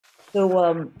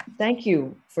Thank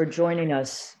you for joining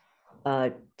us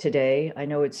today. I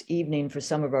know it's evening for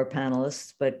some of our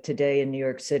panelists, but today in New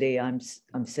York City, I'm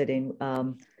sitting.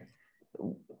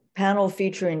 Panel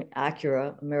featuring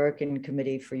ACURA, American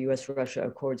Committee for U.S.-Russia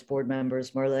Accords board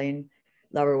members Marlene,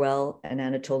 Laruelle, and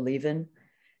Anatol Lieven,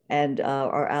 and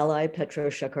our ally Petro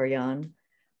Shakarian,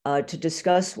 to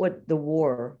discuss what the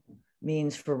war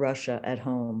means for Russia at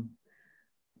home.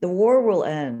 The war will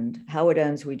end. How it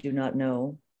ends, we do not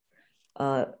know.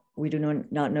 We do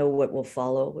not know what will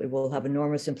follow. It will have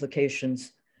enormous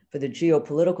implications for the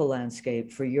geopolitical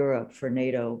landscape, for Europe, for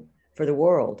NATO, for the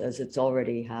world, as it's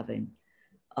already having.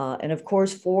 And of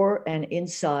course, for and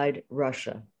inside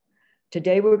Russia.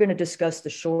 Today, we're going to discuss the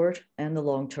short and the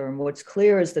long term. What's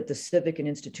clear is that the civic and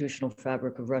institutional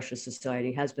fabric of Russia's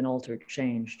society has been altered,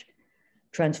 changed,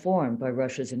 transformed by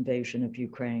Russia's invasion of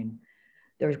Ukraine.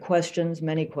 There are questions,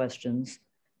 many questions.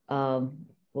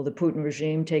 Will the Putin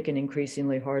regime take an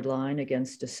increasingly hard line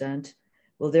against dissent?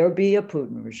 Will there be a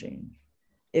Putin regime?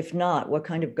 If not, what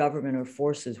kind of government or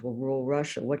forces will rule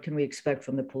Russia? What can we expect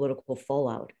from the political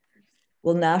fallout?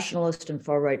 Will nationalist and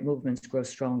far-right movements grow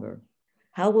stronger?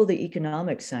 How will the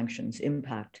economic sanctions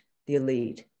impact the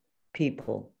elite,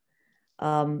 people?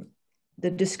 The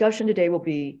discussion today will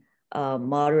be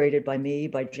moderated by me,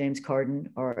 by James Carden,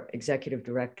 our executive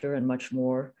director, and much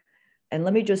more. And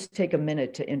let me just take a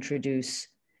minute to introduce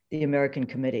the American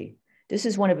Committee. This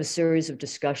is one of a series of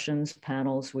discussions,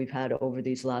 panels we've had over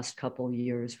these last couple of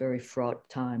years, very fraught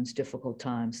times, difficult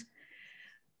times.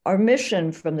 Our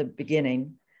mission from the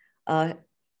beginning has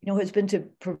been to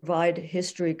provide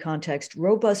history, context,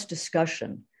 robust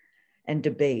discussion and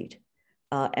debate,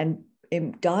 and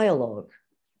in dialogue,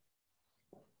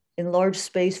 enlarge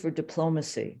space for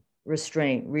diplomacy,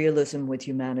 restraint, realism with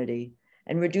humanity,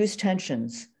 and reduce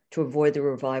tensions to avoid the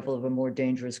revival of a more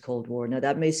dangerous Cold War. Now,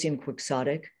 that may seem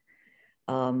quixotic.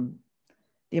 The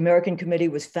American Committee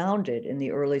was founded in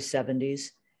the early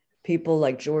 70s. People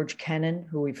like George Kennan,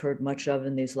 who we've heard much of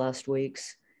in these last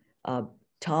weeks,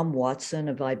 Tom Watson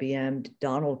of IBM,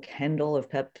 Donald Kendall of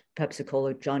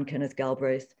Pepsi-Cola, John Kenneth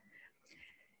Galbraith.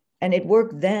 And it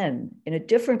worked then in a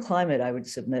different climate, I would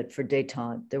submit, for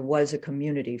détente. There was a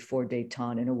community for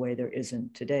détente in a way there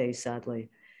isn't today, sadly.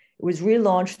 It was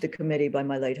relaunched, the committee, by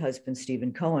my late husband,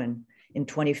 Stephen Cohen, in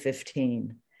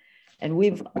 2015. And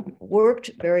we've worked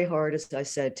very hard, as I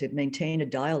said, to maintain a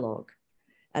dialogue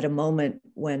at a moment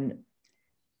when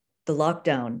the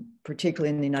lockdown,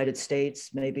 particularly in the United States,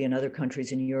 maybe in other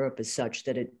countries in Europe, is such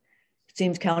that it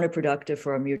seems counterproductive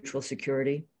for our mutual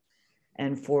security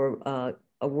and for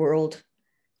a world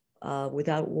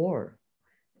without war,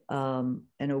 and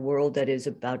a world that is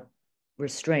about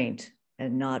restraint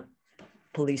and not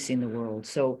policing the world.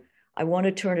 So I want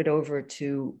to turn it over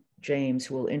to James,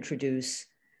 who will introduce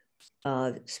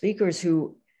speakers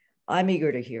who I'm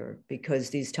eager to hear, because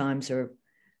these times are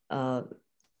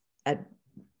at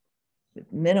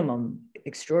minimum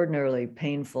extraordinarily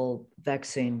painful,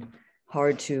 vexing,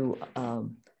 hard to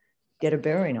get a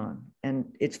bearing on.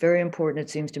 And it's very important, it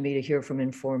seems to me, to hear from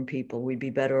informed people. We'd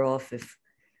be better off if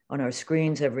on our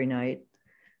screens every night,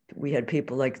 we had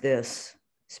people like this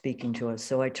speaking to us.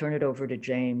 So I turn it over to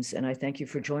James, and I thank you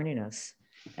for joining us,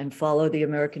 and follow the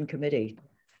American Committee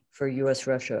for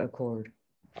U.S.-Russia Accord.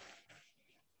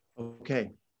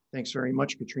 Okay, thanks very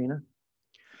much, Katrina.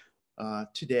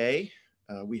 Today,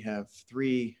 we have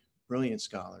three brilliant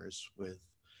scholars with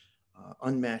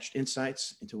unmatched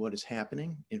insights into what is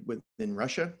happening within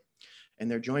Russia. And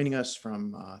they're joining us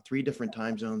from three different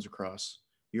time zones across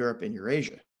Europe and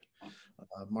Eurasia.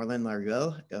 Marlene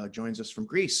Laruelle joins us from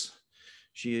Greece.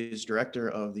 She is director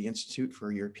of the Institute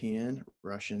for European,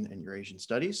 Russian, and Eurasian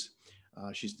Studies.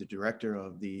 She's the director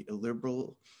of the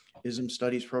Liberalism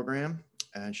Studies program,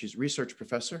 and she's research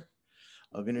professor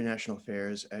of international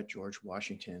affairs at George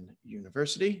Washington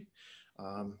University.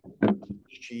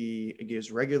 She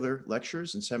gives regular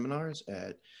lectures and seminars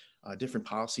at different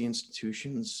policy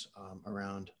institutions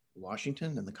around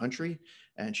Washington and the country.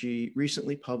 And she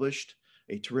recently published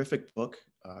a terrific book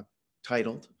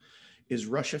titled, "Is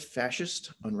Russia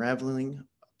Fascist? Unraveling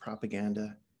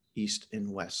Propaganda East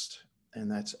and West?"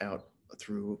 And that's out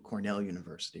through Cornell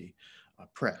University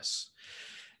Press.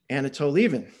 Anatol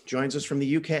Lieven joins us from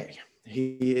the UK.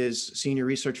 He is Senior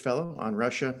Research Fellow on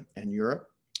Russia and Europe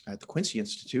at the Quincy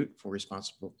Institute for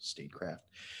Responsible Statecraft.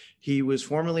 He was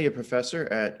formerly a professor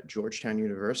at Georgetown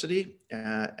University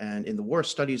and in the War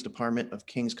Studies Department of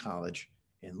King's College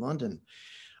in London.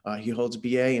 He holds a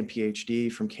BA and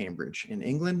PhD from Cambridge in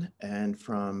England, and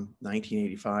from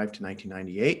 1985 to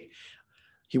 1998,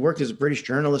 he worked as a British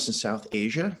journalist in South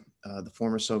Asia, the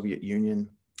former Soviet Union,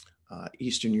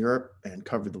 Eastern Europe and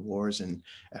covered the wars in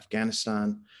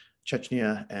Afghanistan,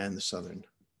 Chechnya, and the Southern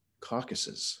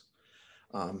Caucasus.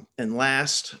 And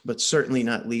last, but certainly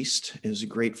not least, is a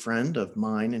great friend of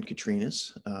mine and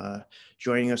Katrina's,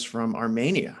 joining us from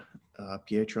Armenia,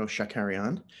 Pietro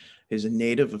Shakarian. He's a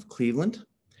native of Cleveland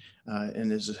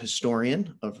and is a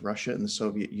historian of Russia and the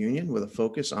Soviet Union with a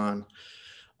focus on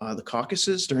the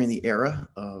Caucasus during the era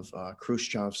of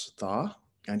Khrushchev's thaw.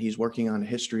 And he's working on a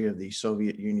history of the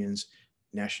Soviet Union's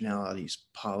nationalities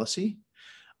policy.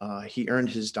 He earned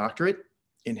his doctorate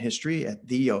in history at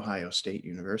The Ohio State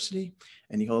University,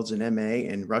 and he holds an MA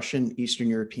in Russian, Eastern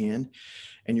European,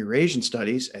 and Eurasian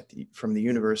Studies from the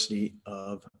University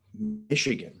of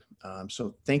Michigan.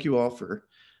 So thank you all for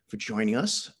joining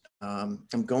us.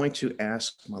 I'm going to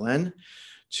ask Marlene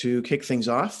to kick things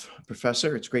off.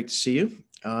 Professor, it's great to see you.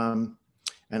 And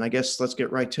I guess let's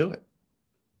get right to it.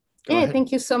 Go ahead.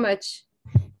 Thank you so much.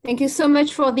 Thank you so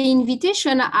much for the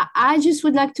invitation. I just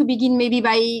would like to begin maybe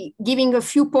by giving a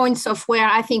few points of where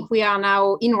I think we are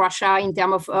now in Russia in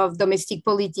terms of domestic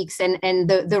politics and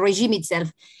the regime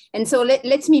itself. And so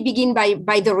let me begin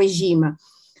by the regime.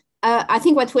 I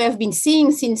think what we have been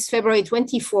seeing since February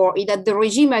 24 is that the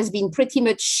regime has been pretty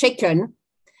much shaken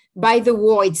by the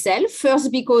war itself.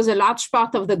 First, because a large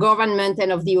part of the government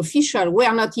and of the official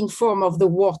were not informed of the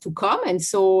war to come, and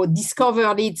so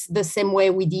discovered it the same way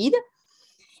we did.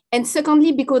 And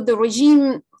secondly, because the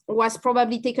regime was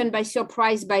probably taken by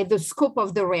surprise by the scope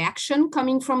of the reaction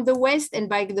coming from the West and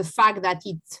by the fact that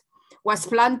it was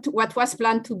planned, what was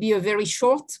planned to be a very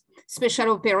short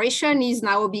special operation is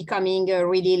now becoming a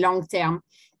really long-term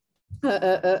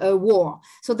war.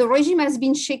 So the regime has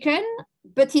been shaken,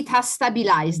 but it has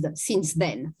stabilized since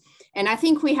then. And I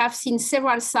think we have seen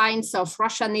several signs of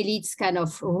Russian elites kind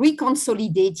of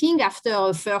reconsolidating after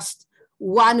a first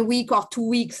 1 week or 2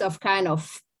 weeks of kind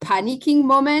of panicking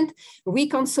moment,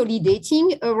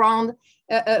 reconsolidating around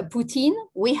Putin.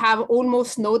 We have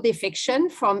almost no defection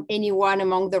from anyone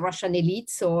among the Russian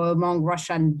elites or among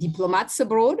Russian diplomats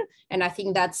abroad. And I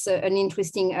think that's an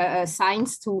interesting sign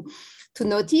to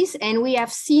notice. And we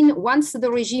have seen once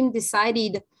the regime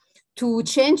decided to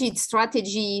change its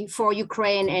strategy for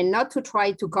Ukraine and not to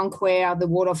try to conquer the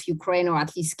whole of Ukraine or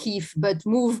at least Kyiv, but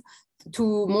move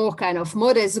to more kind of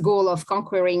modest goal of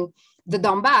conquering the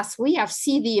Donbass, we have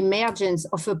seen the emergence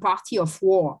of a party of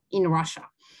war in Russia.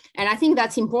 And I think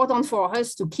that's important for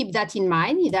us to keep that in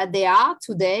mind, that there are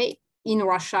today in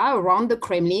Russia, around the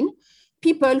Kremlin,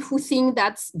 people who think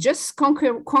that just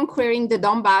conquering the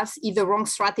Donbass is the wrong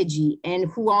strategy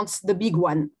and who wants the big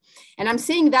one. And I'm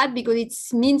saying that because it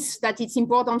means that it's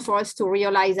important for us to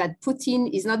realize that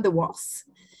Putin is not the worst.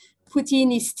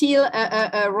 Putin is still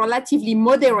a relatively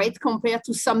moderate compared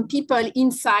to some people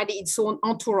inside its own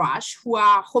entourage who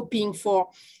are hoping for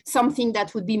something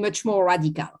that would be much more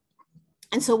radical.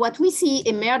 And so what we see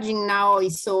emerging now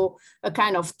is a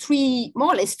kind of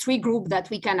more or less three groups that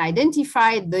we can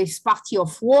identify. This party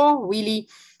of war, really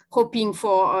hoping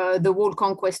for the whole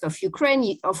conquest of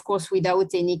Ukraine, of course,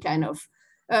 without any kind of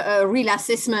real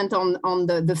assessment on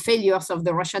the failures of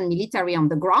the Russian military on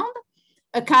the ground.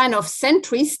 A kind of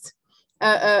centrist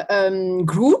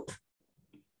group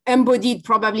embodied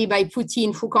probably by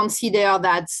Putin, who consider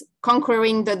that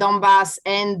conquering the Donbass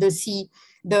and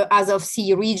the Azov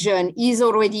Sea region is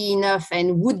already enough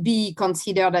and would be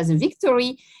considered as a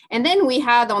victory. And then we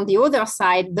had on the other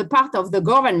side, the part of the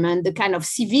government, the kind of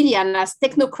civilian as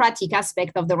technocratic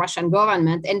aspect of the Russian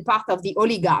government and part of the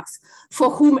oligarchs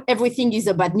for whom everything is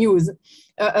a bad news,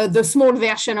 the small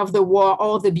version of the war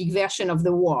or the big version of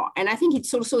the war. And I think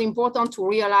it's also important to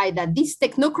realize that this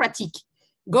technocratic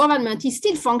government is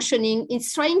still functioning.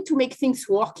 It's trying to make things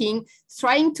working,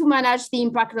 trying to manage the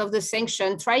impact of the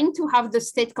sanction, trying to have the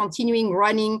state continuing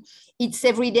running its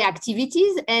everyday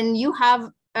activities. And you have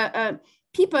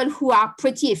people who are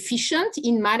pretty efficient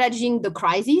in managing the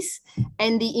crisis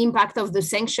and the impact of the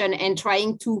sanction and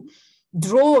trying to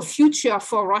draw a future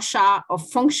for Russia of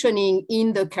functioning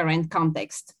in the current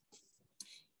context.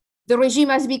 The regime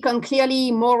has become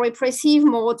clearly more repressive,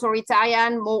 more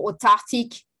authoritarian, more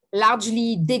autarkic,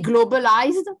 largely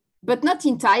deglobalized, but not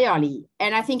entirely.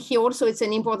 And I think here also it's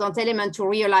an important element to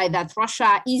realize that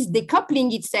Russia is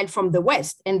decoupling itself from the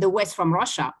West and the West from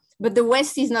Russia, but the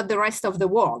West is not the rest of the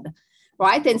world,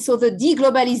 right? And so the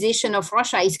deglobalization of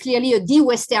Russia is clearly a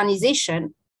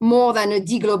de-Westernization more than a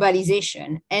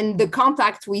deglobalization. And the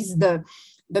contact with the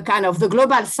kind of the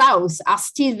global South are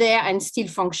still there and still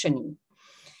functioning.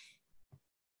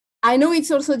 I know it's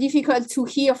also difficult to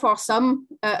hear for some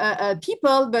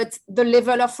people, but the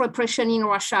level of repression in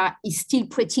Russia is still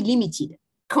pretty limited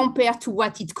compared to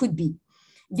what it could be.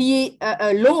 the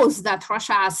laws that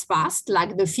Russia has passed,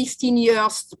 like the 15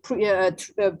 years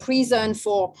prison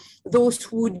for those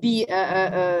who would be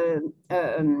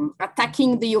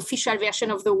attacking the official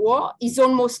version of the war, is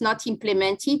almost not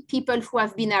implemented. People who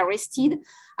have been arrested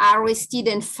are arrested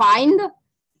and fined,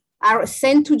 are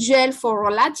sent to jail for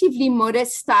relatively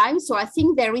modest time. So I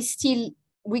think there is still,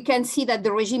 we can see that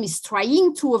the regime is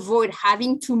trying to avoid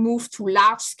having to move to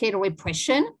large-scale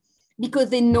repression, because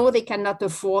they know they cannot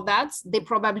afford that. They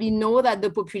probably know that the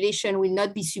population will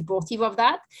not be supportive of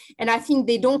that. And I think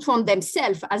they don't want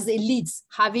themselves as elites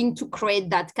having to create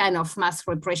that kind of mass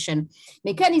repression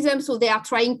mechanism. So they are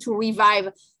trying to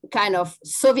revive kind of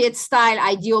Soviet-style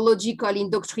ideological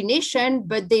indoctrination,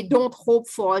 but they don't hope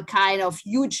for a kind of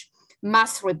huge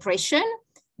mass repression.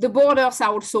 The borders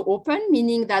are also open,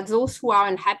 meaning that those who are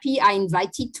unhappy are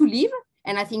invited to leave.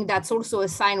 And I think that's also a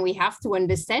sign we have to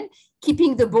understand.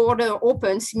 Keeping the border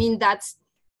open means that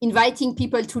inviting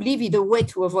people to leave is a way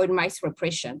to avoid mass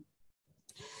repression.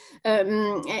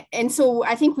 And so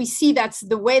I think we see that's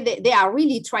the way they are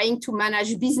really trying to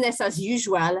manage business as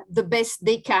usual, the best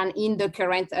they can in the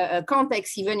current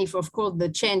context, even if, of course, the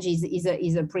change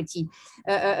is a pretty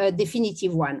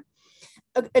definitive one.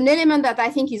 An element that I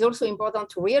think is also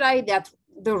important to realize that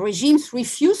the regimes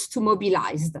refuse to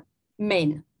mobilize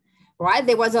men. Right?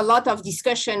 There was a lot of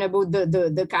discussion about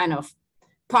the kind of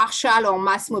partial or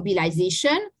mass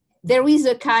mobilization. There is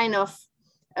a kind of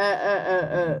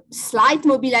slight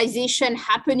mobilization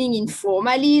happening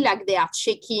informally, like they are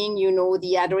checking, you know,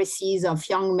 the addresses of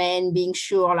young men, being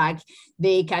sure like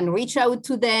they can reach out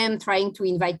to them, trying to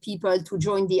invite people to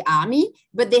join the army,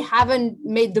 but they haven't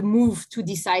made the move to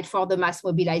decide for the mass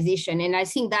mobilization. And I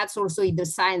think that's also the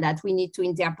sign that we need to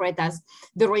interpret as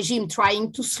the regime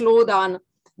trying to slow down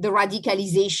the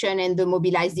radicalization and the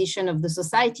mobilization of the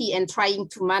society, and trying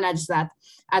to manage that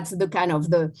at the kind of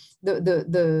the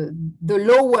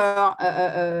lower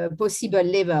possible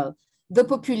level. The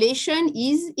population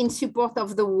is in support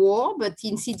of the war, but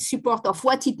in support of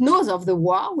what it knows of the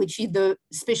war, which is the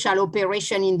special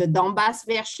operation in the Donbass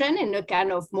version, and a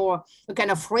kind of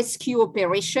rescue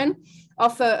operation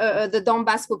of the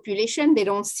Donbass population. They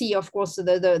don't see, of course,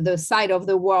 the side of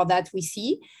the war that we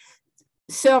see.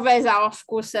 Surveys are, of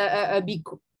course,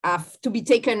 have to be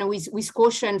taken with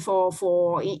caution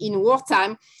for in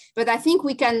wartime, but I think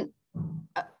we can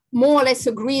more or less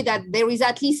agree that there is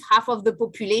at least half of the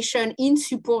population in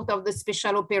support of the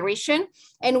special operation,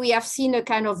 and we have seen a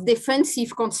kind of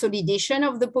defensive consolidation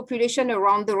of the population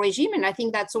around the regime, and I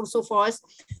think that's also for us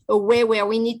a way where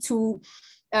we need to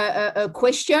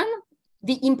question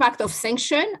the impact of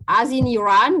sanction. As in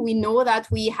Iran, we know that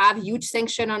we have huge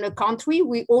sanction on a country.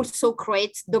 We also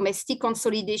create domestic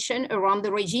consolidation around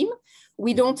the regime.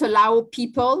 We don't allow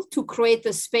people to create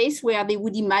a space where they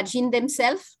would imagine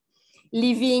themselves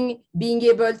living, being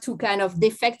able to kind of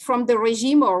defect from the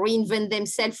regime or reinvent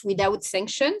themselves without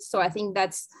sanctions. So I think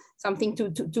that's something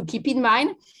to keep in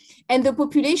mind. And the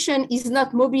population is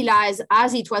not mobilized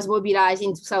as it was mobilized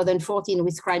in 2014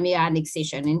 with Crimea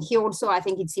annexation. And here also, I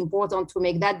think it's important to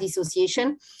make that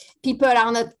dissociation. People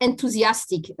are not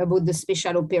enthusiastic about the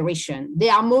special operation. They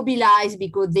are mobilized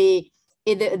because they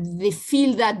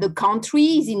feel that the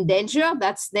country is in danger.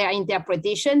 That's their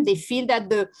interpretation. They feel that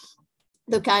the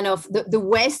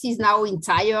West is now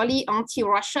entirely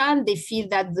anti-Russian. They feel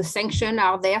that the sanctions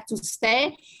are there to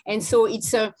stay. And so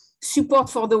it's a support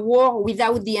for the war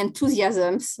without the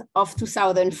enthusiasms of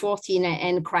 2014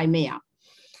 and Crimea.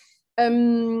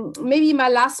 Maybe my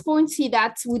last point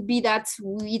would be that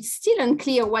it's still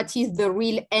unclear what is the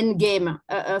real end game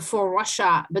for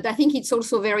Russia, but I think it's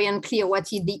also very unclear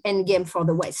what is the end game for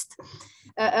the West.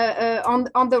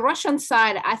 On the Russian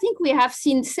side, I think we have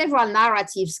seen several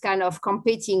narratives kind of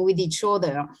competing with each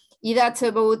other. Either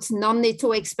about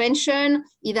non-NATO expansion,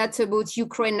 either about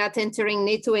Ukraine not entering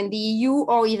NATO and the EU,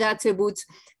 or either about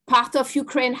part of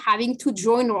Ukraine having to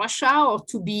join Russia or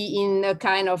to be in a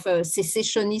kind of a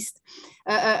secessionist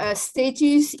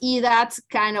status, either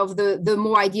kind of the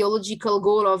more ideological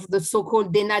goal of the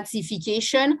so-called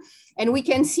denazification. And we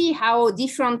can see how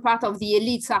different part of the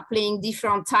elites are playing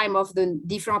different time of the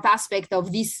different aspect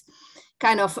of this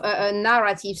kind of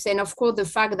narratives. And of course, the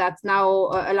fact that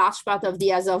now a large part of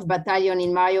the Azov battalion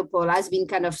in Mariupol has been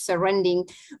kind of surrendering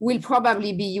will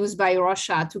probably be used by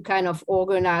Russia to kind of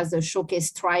organize a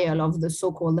showcase trial of the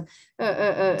so-called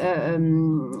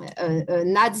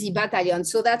Nazi battalion.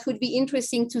 So that would be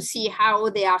interesting to see how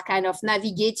they are kind of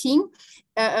navigating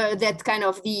that kind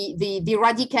of the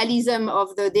radicalism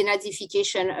of the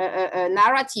denazification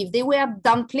narrative. They were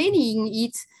downplaying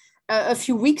it a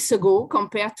few weeks ago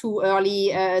compared to early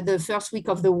the first week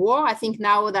of the war. I think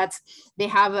now that they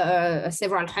have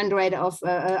several hundred of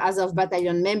Azov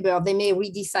battalion members, they may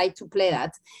decide to play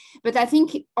that. But I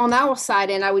think on our side,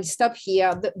 and I will stop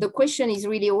here, the question is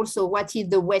really also what is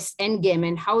the West endgame,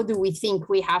 and how do we think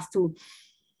we have to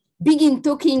begin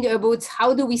talking about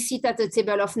how do we sit at the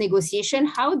table of negotiation?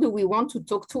 How do we want to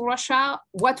talk to Russia?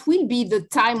 What will be the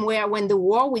time when the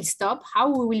war will stop? How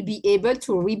we will be able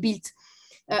to rebuild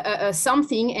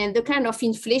something? And the kind of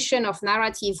inflation of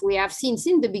narrative we have seen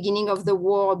since the beginning of the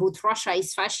war about Russia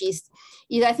is fascist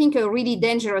is, I think, a really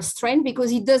dangerous trend,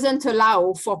 because it doesn't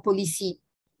allow for policy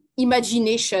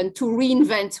imagination to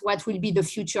reinvent what will be the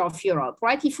future of Europe,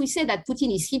 right? If we say that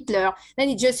Putin is Hitler, then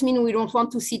it just means we don't want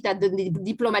to sit at the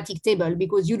diplomatic table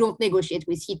because you don't negotiate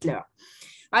with Hitler,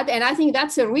 right? And I think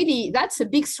that's a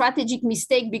big strategic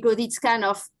mistake, because it's kind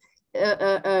of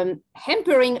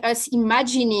hampering us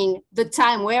imagining the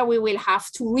time where we will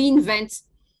have to reinvent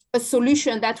a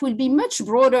solution that will be much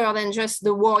broader than just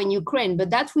the war in Ukraine, but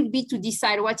that will be to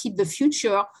decide what is the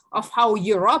future of how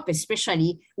Europe,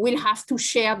 especially, will have to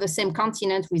share the same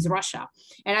continent with Russia.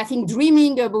 And I think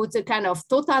dreaming about a kind of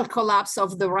total collapse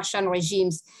of the Russian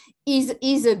regimes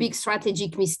is a big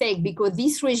strategic mistake, because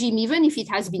this regime, even if it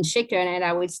has been shaken, and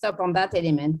I will stop on that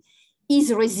element,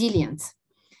 is resilient.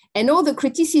 And all the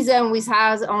criticism we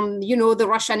have on, the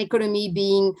Russian economy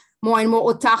being more and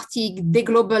more autarkic,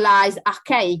 deglobalized,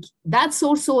 archaic, that's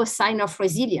also a sign of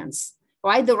resilience,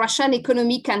 right? The Russian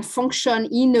economy can function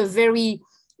in a very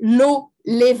low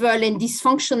level and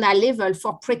dysfunctional level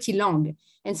for pretty long.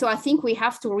 And so I think we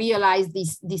have to realize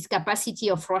this capacity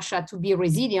of Russia to be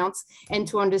resilient, and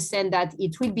to understand that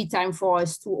it will be time for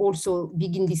us to also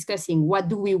begin discussing what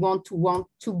do we want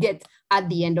to get at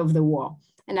the end of the war.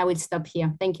 And I will stop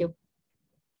here. Thank you.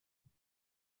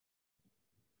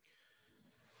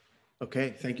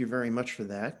 Okay, thank you very much for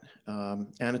that.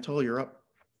 Anatol, you're up.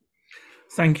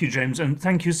 Thank you, James, and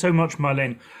thank you so much,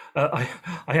 Marlene. I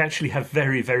actually have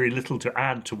very, very little to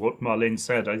add to what Marlene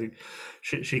said. I think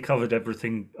she covered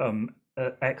everything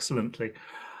excellently.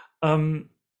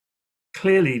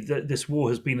 Clearly, this war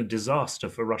has been a disaster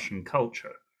for Russian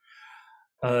culture.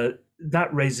 That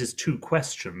raises two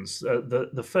questions.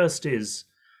 The first is,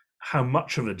 how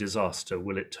much of a disaster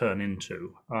will it turn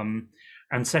into?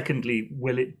 And secondly,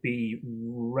 will it be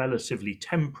relatively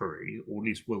temporary, or at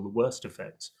least will the worst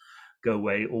effects go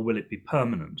away, or will it be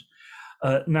permanent?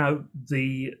 Now,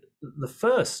 the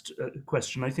first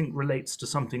question, I think, relates to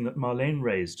something that Marlene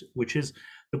raised, which is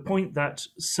the point that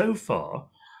so far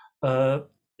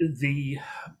the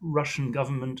Russian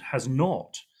government has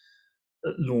not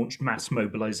launched mass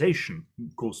mobilization.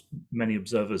 Of course, many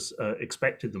observers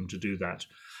expected them to do that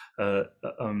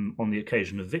on the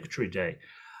occasion of Victory Day.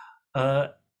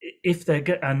 And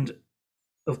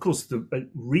of course, the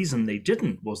reason they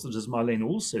didn't was that, as Marlene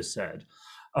also said,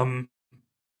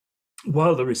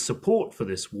 while there is support for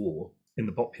this war in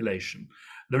the population,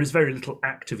 there is very little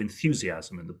active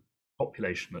enthusiasm in the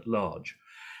population at large.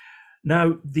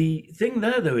 Now, the thing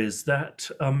there, though, is that,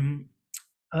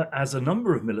 as a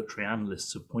number of military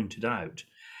analysts have pointed out,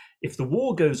 if the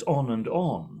war goes on,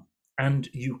 and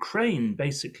Ukraine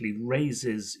basically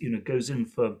goes in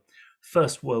for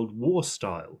First World War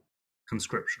style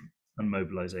conscription and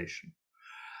mobilization,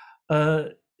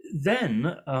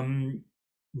 then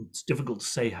it's difficult to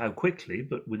say how quickly,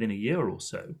 but within a year or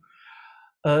so,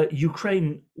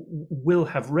 Ukraine will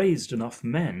have raised enough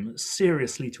men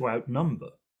seriously to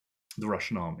outnumber the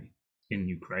Russian army in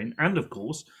Ukraine. And of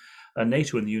course,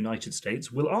 NATO and the United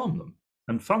States will arm them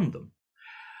and fund them.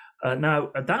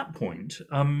 Now, at that point,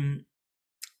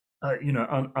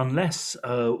 unless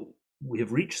we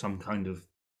have reached some kind of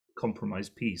compromise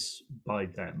peace by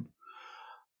then,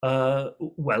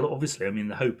 well, obviously, I mean,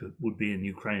 the hope would be in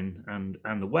Ukraine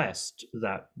and the West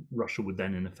that Russia would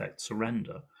then, in effect,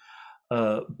 surrender.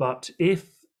 But if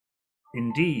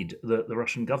indeed the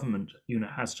Russian government,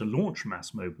 has to launch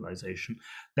mass mobilization,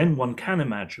 then one can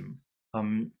imagine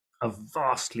a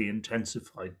vastly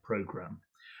intensified program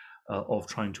of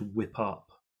trying to whip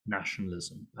up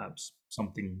nationalism, perhaps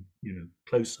something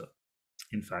closer,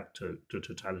 in fact, to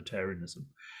totalitarianism.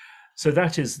 So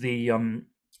that is the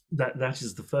that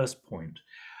is the first point.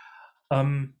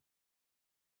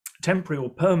 Temporary or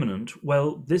permanent?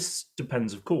 Well, this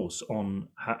depends, of course, on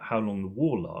how long the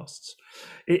war lasts.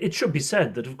 It should be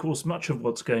said that, of course, much of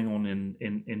what's going on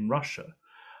in Russia,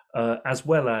 as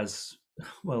well as,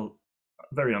 well,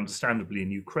 very understandably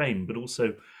in Ukraine, but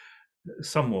also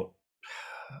somewhat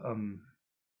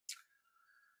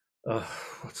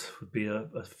what would be a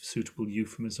suitable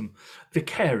euphemism,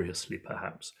 vicariously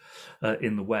perhaps,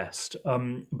 in the West.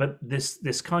 But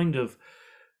this kind of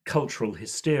cultural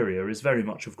hysteria is very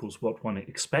much, of course, what one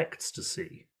expects to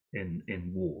see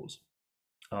in wars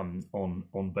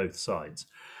on both sides.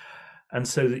 And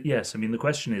so that, yes, I mean, the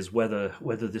question is whether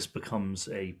this becomes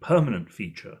a permanent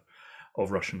feature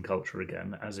of Russian culture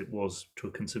again, as it was to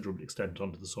a considerable extent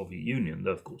under the Soviet Union,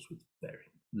 though of course with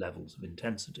varying levels of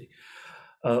intensity,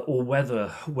 or whether,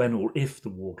 when or if the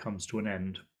war comes to an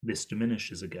end, this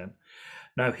diminishes again.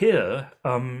 Now here,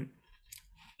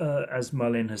 as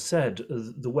Marlene has said,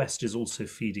 the West is also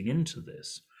feeding into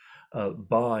this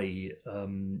by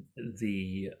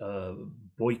the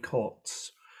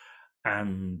boycotts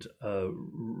and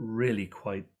really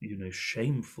quite,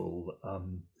 shameful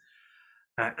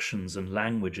actions and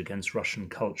language against Russian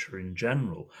culture in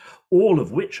general, all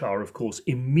of which are, of course,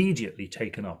 immediately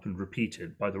taken up and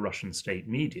repeated by the Russian state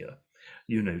media,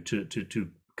 to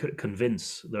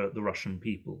convince the Russian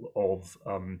people of,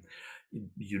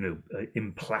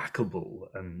 implacable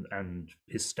and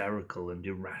hysterical and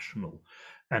irrational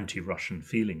anti-Russian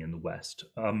feeling in the West.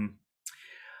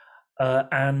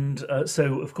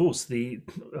 So, of course, the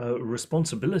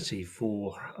responsibility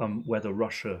for whether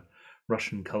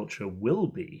Russian culture will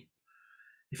be,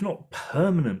 if not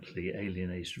permanently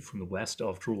alienated from the West,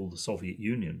 after all, the Soviet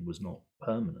Union was not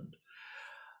permanent,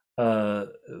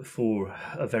 for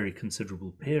a very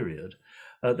considerable period,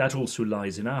 that also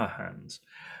lies in our hands.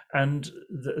 And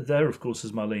there, of course,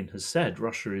 as Marlene has said,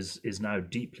 Russia is now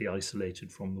deeply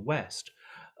isolated from the West,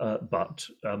 but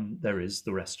there is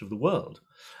the rest of the world.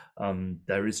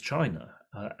 There is China.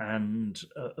 And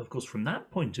of course, from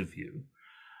that point of view,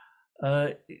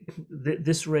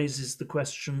 this raises the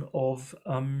question of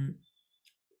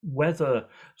whether,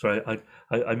 sorry,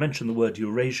 I mentioned the word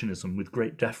Eurasianism with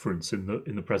great deference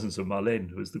in the presence of Marlene,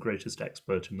 who is the greatest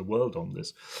expert in the world on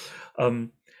this.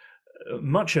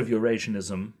 Much of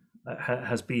Eurasianism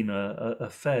has been a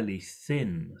fairly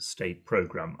thin state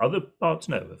program. Other parts,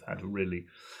 no, have had a really,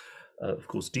 of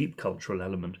course, deep cultural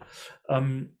element. I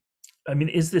mean,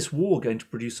 is this war going to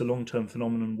produce a long-term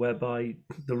phenomenon whereby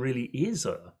there really is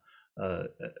a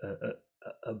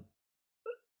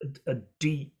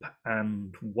deep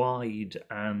and wide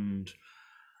and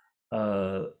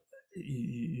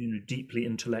deeply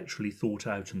intellectually thought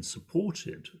out and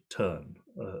supported turn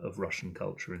of Russian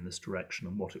culture in this direction,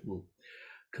 and what it will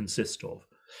consist of?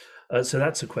 So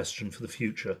that's a question for the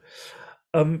future.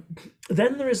 Then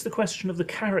there is the question of the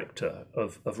character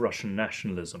of Russian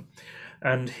nationalism,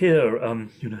 and here, as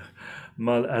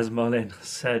Marlene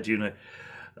said,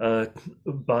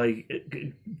 by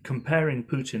comparing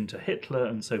Putin to Hitler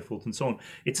and so forth and so on,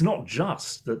 it's not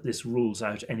just that this rules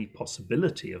out any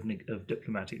possibility of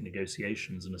diplomatic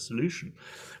negotiations and a solution,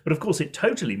 but of course it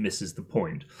totally misses the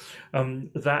point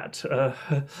that,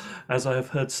 as I have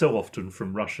heard so often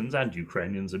from Russians and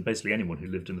Ukrainians and basically anyone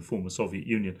who lived in the former Soviet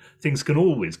Union, things can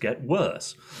always get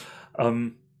worse.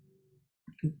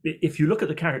 If you look at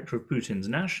the character of Putin's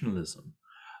nationalism,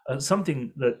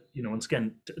 something that, once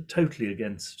again, totally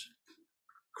against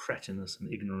cretinous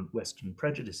and ignorant Western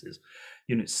prejudices,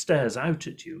 stares out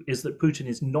at you, is that Putin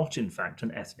is not, in fact,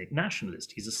 an ethnic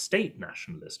nationalist. He's a state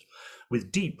nationalist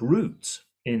with deep roots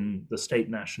in the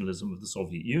state nationalism of the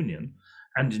Soviet Union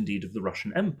and indeed of the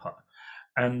Russian Empire.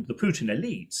 And the Putin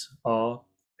elites are,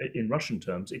 in Russian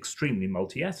terms, extremely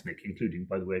multi-ethnic, including,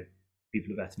 by the way,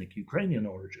 people of ethnic Ukrainian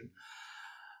origin.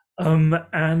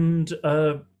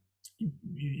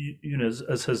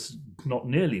 As has not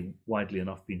nearly widely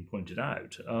enough been pointed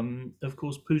out, of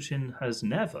course, Putin has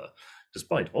never,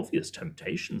 despite obvious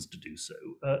temptations to do so,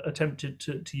 attempted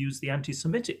to use the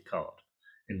anti-Semitic card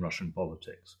in Russian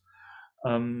politics.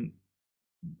 Hence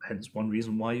one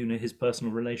reason why, his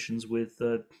personal relations with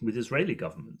Israeli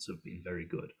governments have been very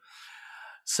good.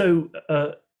 So,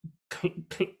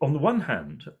 on the one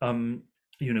hand,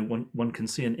 one can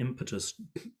see an impetus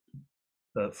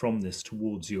from this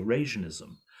towards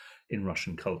Eurasianism in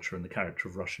Russian culture and the character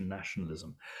of Russian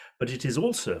nationalism. But it is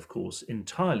also, of course,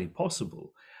 entirely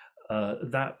possible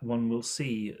that one will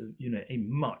see, a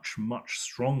much, much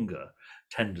stronger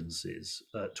tendencies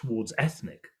towards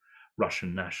ethnic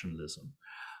Russian nationalism,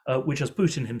 which, as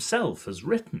Putin himself has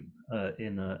written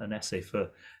in an essay for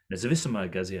Nezavissimaya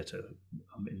Gazeta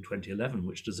in 2011,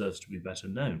 which deserves to be better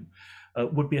known,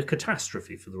 would be a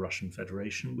catastrophe for the Russian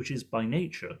Federation, which is by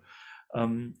nature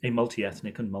a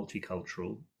multi-ethnic and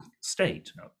multicultural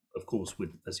state. Now, of course,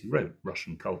 with, as he wrote,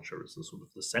 Russian culture as the sort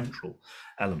of the central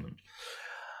element.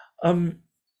 Here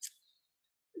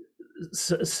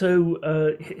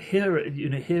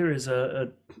is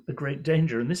a great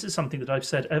danger, and this is something that I've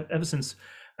said ever since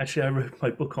actually, I wrote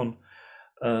my book on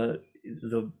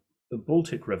the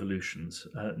Baltic revolutions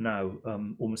now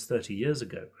almost 30 years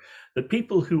ago, that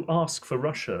people who ask for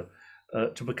Russia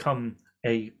to become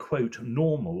a, quote,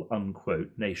 normal,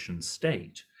 unquote, nation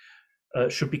state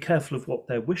should be careful of what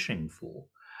they're wishing for.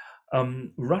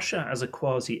 Russia as a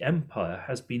quasi-empire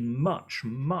has been much,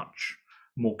 much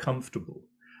more comfortable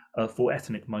for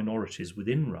ethnic minorities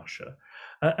within Russia,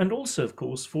 and also, of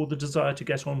course, for the desire to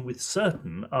get on with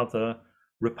certain other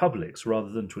republics rather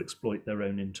than to exploit their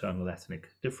own internal ethnic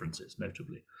differences,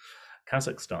 notably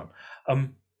Kazakhstan.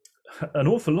 An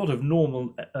awful lot of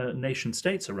normal nation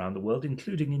states around the world,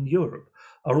 including in Europe,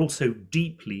 are also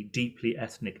deeply, deeply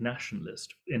ethnic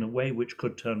nationalist in a way which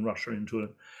could turn Russia into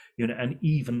an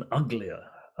even uglier,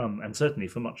 and certainly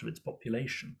for much of its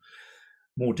population,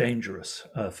 more dangerous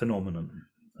phenomenon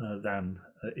than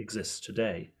exists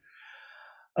today.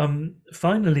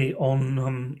 Finally,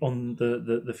 on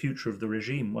the future of the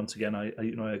regime, once again,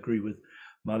 I agree with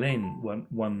Marlene.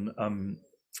 One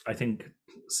I think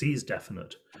sees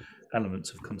definite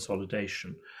elements of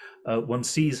consolidation. One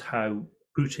sees how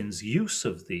Putin's use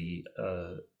of the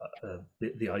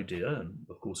idea, and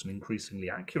of course an increasingly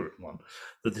accurate one,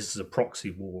 that this is a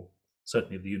proxy war,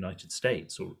 certainly of the United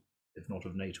States, or if not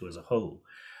of NATO as a whole,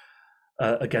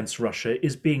 against Russia,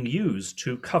 is being used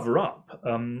to cover up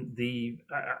the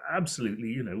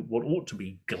absolutely, what ought to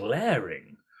be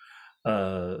glaring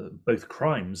both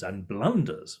crimes and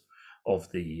blunders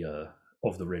of the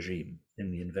regime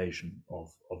in the invasion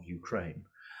of Ukraine.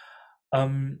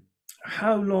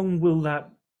 How long will that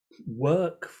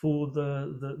work for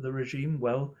the regime?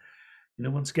 Well,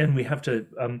 once again, we have to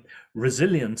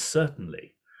resilience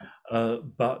certainly,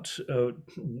 but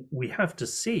we have to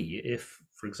see if,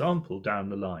 for example, down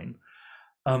the line,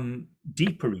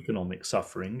 deeper economic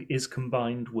suffering is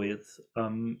combined with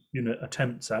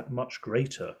attempts at much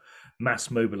greater mass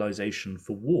mobilization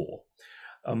for war.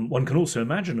 One can also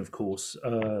imagine, of course,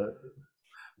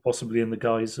 possibly in the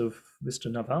guise of Mr.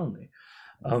 Navalny,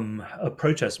 a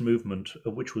protest movement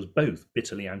which was both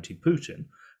bitterly anti-Putin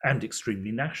and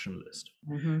extremely nationalist.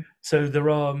 Mm-hmm. So there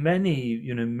are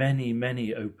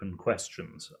many open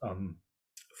questions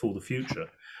for the future.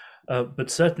 But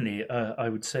certainly, I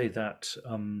would say that,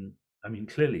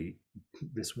 clearly,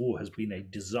 this war has been a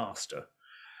disaster,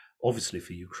 obviously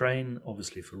for Ukraine,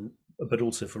 but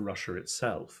also for Russia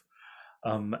itself.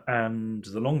 And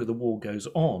the longer the war goes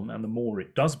on, and the more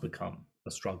it does become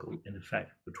a struggle, in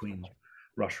effect, between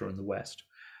Russia and the West,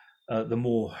 the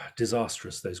more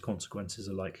disastrous those consequences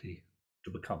are likely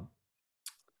to become.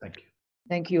 Thank you.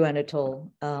 Thank you, Anatol.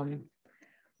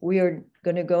 We are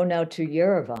going to go now to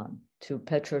Yerevan, to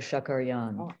Petra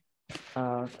Shakarian.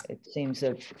 It seems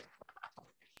a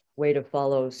way to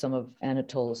follow some of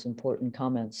Anatol's important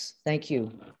comments. Thank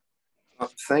you.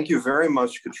 Thank you very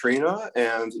much, Katrina.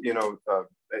 And,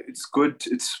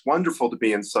 it's wonderful to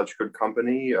be in such good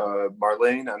company.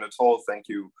 Marlene, Anatol, thank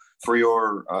you for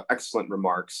your excellent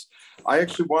remarks. I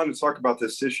actually wanted to talk about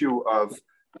this issue of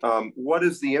what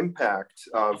is the impact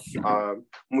of,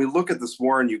 when we look at this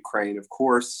war in Ukraine, of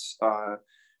course,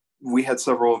 we had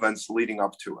several events leading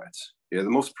up to it. The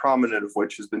most prominent of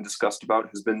which has been discussed about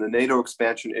has been the NATO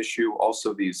expansion issue,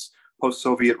 also these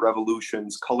post-Soviet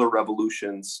revolutions, color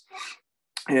revolutions.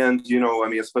 And,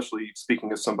 especially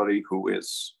speaking as somebody who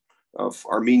is of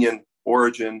Armenian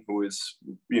origin, who is,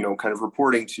 kind of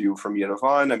reporting to you from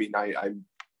Yerevan, I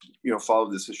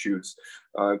follow these issues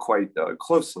quite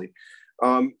closely.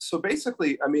 So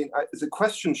basically, the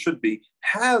question should be,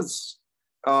 has,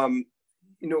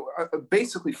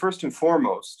 basically first and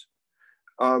foremost,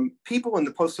 people in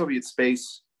the post-Soviet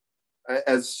space,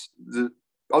 as the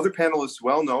other panelists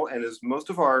well know, and as most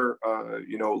of our,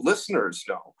 listeners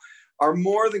know, are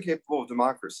more than capable of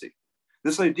democracy.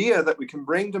 This idea that we can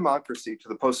bring democracy to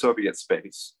the post-Soviet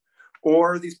space,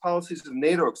 or these policies of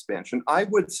NATO expansion, I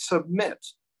would submit,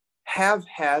 have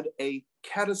had a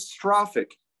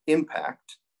catastrophic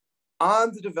impact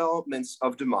on the developments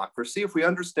of democracy. If we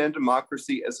understand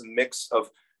democracy as a mix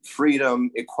of freedom,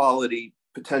 equality,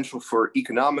 potential for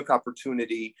economic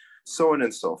opportunity, so on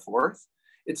and so forth,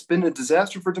 it's been a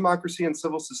disaster for democracy and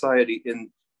civil society in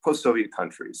post-Soviet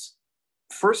countries.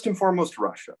 First and foremost,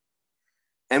 Russia.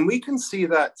 And we can see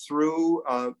that through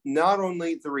not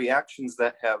only the reactions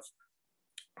that have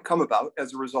come about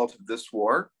as a result of this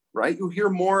war, right? You hear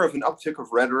more of an uptick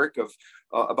of rhetoric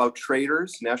about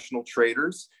traitors, national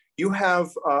traitors. You have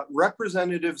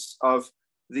representatives of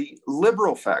the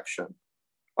liberal faction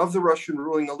of the Russian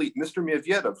ruling elite, Mr.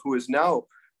 Medvedev, who has now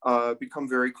become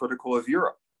very critical of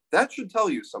Europe. That should tell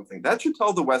you something. That should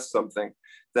tell the West something,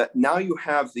 that now you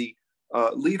have the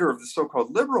leader of the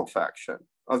so-called liberal faction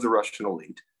of the Russian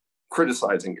elite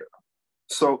criticizing Europe.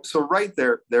 So right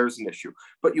there's an issue.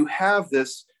 But you have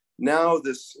this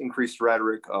increased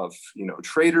rhetoric of,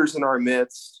 traitors in our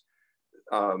midst,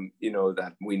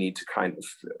 that we need to kind of,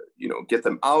 get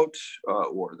them out,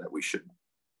 or that we should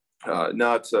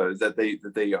that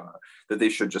they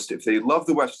should just, if they love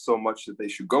the West so much, that they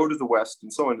should go to the West,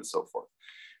 and so on and so forth.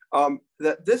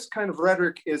 That this kind of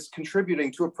rhetoric is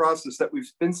contributing to a process that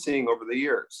we've been seeing over the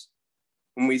years.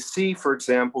 When we see, for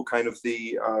example, kind of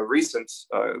the recent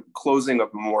closing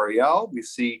of Memorial, we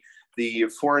see the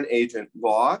foreign agent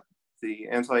law, the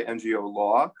anti-NGO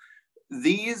law.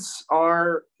 This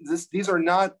is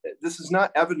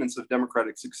not evidence of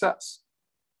democratic success.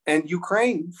 And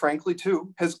Ukraine, frankly,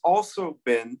 too, has also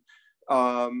been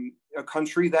a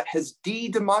country that has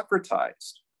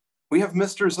de-democratized. We have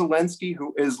Mr. Zelensky,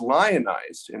 who is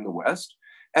lionized in the West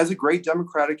as a great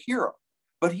democratic hero,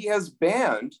 but he has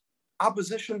banned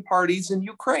opposition parties in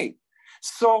Ukraine.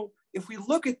 So if we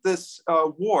look at this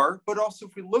war, but also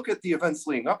if we look at the events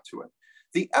leading up to it,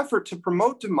 the effort to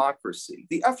promote democracy,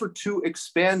 the effort to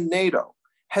expand NATO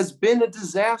has been a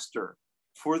disaster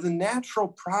for the natural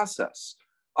process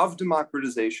of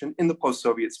democratization in the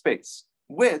post-Soviet space,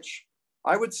 which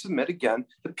I would submit again,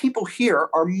 the people here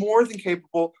are more than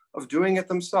capable of doing it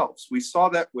themselves. We saw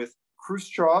that with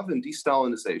Khrushchev and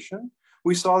de-Stalinization.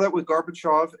 We saw that with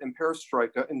Gorbachev and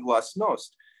perestroika and glasnost.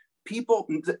 People,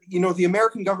 the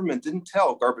American government didn't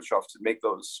tell Gorbachev to make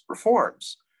those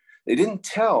reforms. They didn't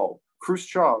tell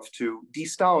Khrushchev to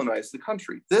de-Stalinize the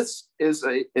country. This is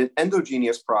an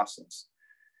endogenous process.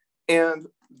 And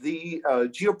the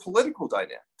geopolitical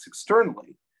dynamics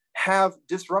externally have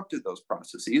disrupted those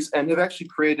processes and have actually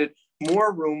created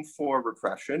more room for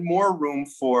repression, more room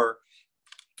for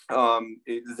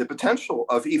the potential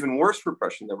of even worse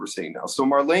repression that we're seeing now. So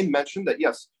Marlene mentioned that,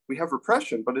 yes, we have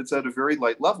repression, but it's at a very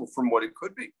light level from what it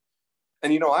could be.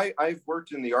 And, I've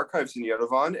worked in the archives in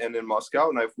Yerevan and in Moscow,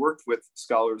 and I've worked with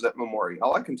scholars at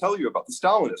Memorial. I can tell you about the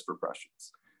Stalinist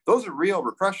repressions. Those are real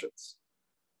repressions,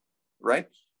 right?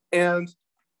 And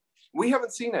we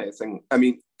haven't seen anything,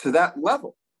 to that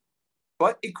level,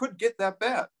 but it could get that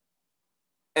bad.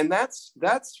 And that's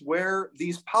where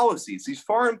these policies, these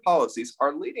foreign policies,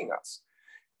 are leading us.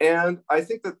 And I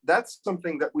think that that's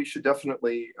something that we should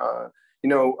definitely,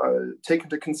 take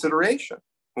into consideration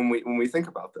when we think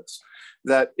about this.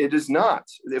 That it is not,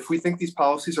 if we think these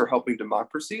policies are helping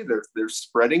democracy, they're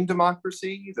spreading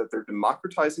democracy, that they're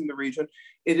democratizing the region,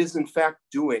 it is in fact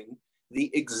doing the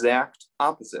exact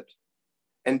opposite.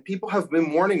 And people have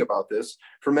been warning about this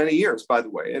for many years, by the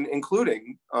way, and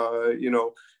including,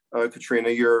 Katrina,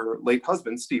 your late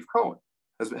husband, Steve Cohen,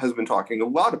 has been talking a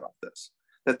lot about this,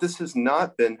 that this has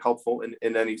not been helpful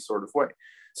in any sort of way.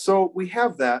 So we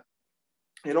have that.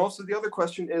 And also the other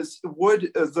question is,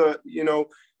 would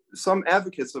some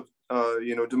advocates of,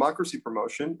 democracy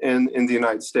promotion in the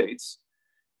United States,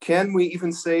 can we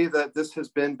even say that this has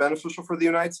been beneficial for the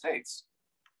United States?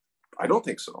 I don't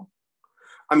think so.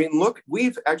 Look,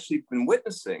 we've actually been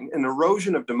witnessing an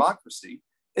erosion of democracy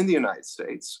in the United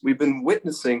States. We've been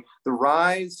witnessing the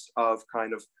rise of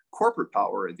kind of corporate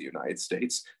power in the United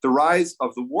States, the rise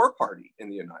of the war party in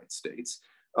the United States.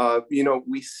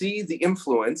 We see the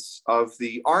influence of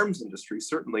the arms industry,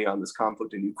 certainly on this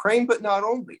conflict in Ukraine, but not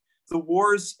only. The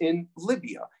wars in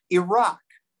Libya, Iraq,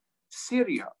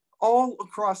 Syria, all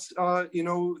across,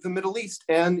 the Middle East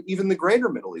and even the greater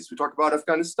Middle East. We talk about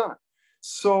Afghanistan.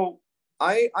 So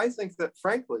I think that,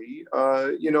 frankly,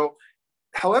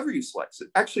 however you slice it,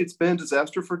 actually, it's been a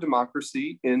disaster for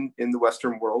democracy in the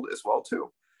Western world as well,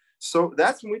 too. So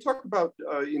that's when we talk about,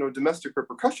 domestic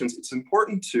repercussions, it's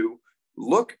important to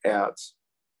look at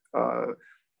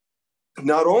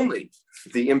not only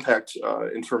the impact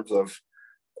in terms of,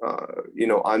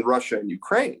 on Russia and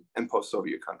Ukraine and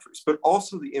post-Soviet countries, but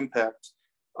also the impact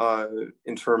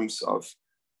in terms of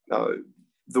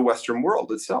the Western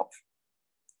world itself.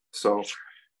 So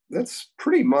that's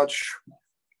pretty much,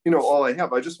 all I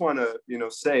have. I just want to,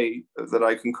 say that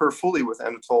I concur fully with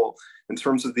Anatol in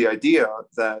terms of the idea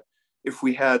that if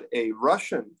we had a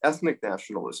Russian ethnic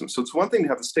nationalism, so it's one thing to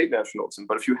have a state nationalism,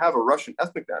 but if you have a Russian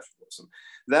ethnic nationalism,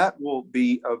 that will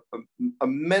be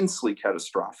immensely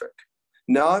catastrophic,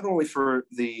 not only for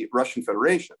the Russian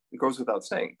Federation, it goes without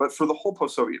saying, but for the whole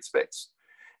post-Soviet space.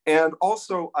 And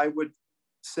also, I would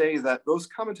say that those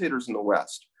commentators in the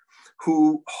West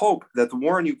who hope that the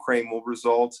war in Ukraine will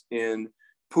result in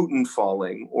Putin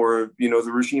falling or,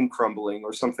 the regime crumbling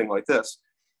or something like this,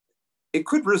 it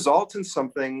could result in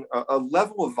something, a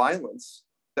level of violence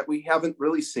that we haven't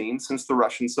really seen since the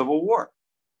Russian Civil War.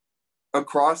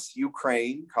 across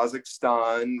Ukraine,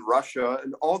 Kazakhstan, Russia,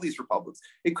 and all these republics.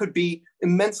 It could be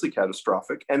immensely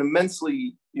catastrophic and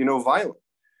immensely, violent.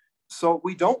 So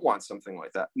we don't want something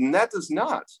like that. And that does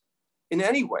not in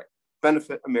any way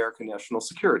benefit American national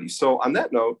security. So on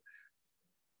that note,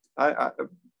 I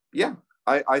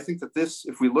think that this,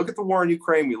 if we look at the war in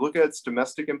Ukraine, we look at its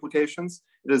domestic implications,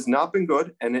 it has not been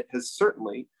good, and it has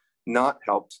certainly not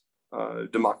helped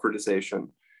democratization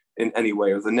in any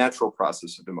way, or the natural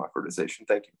process of democratization.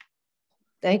 Thank you.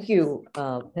 Thank you,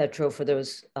 Petro, for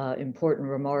those important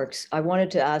remarks. I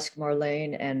wanted to ask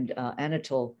Marlene and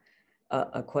Anatol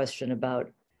a question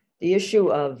about the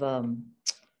issue of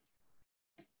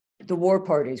the war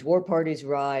parties. War parties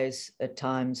rise at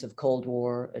times of Cold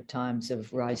War, at times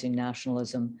of rising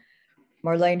nationalism.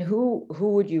 Marlene, who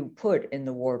would you put in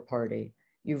the war party?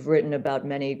 You've written about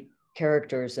many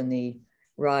characters in the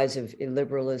rise of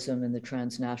illiberalism and the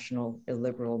transnational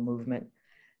illiberal movement.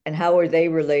 And how are they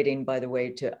relating, by the way,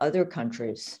 to other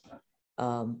countries?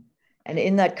 And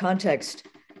in that context,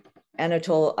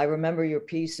 Anatol, I remember your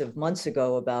piece of months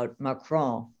ago about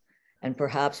Macron, and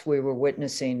perhaps we were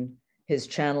witnessing his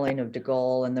channeling of de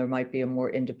Gaulle, and there might be a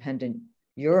more independent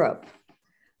Europe.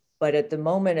 But at the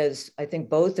moment, as I think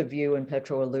both of you and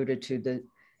Petro alluded to, the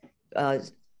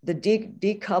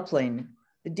decoupling,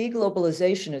 the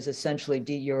deglobalization is essentially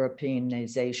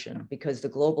de-Europeanization, because the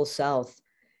global South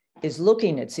is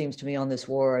looking, it seems to me, on this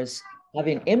war as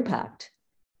having impact,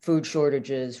 food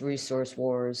shortages, resource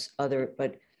wars,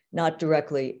 but not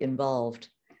directly involved.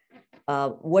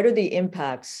 What are the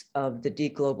impacts of the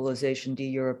deglobalization,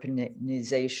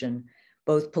 de-Europeanization,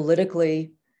 both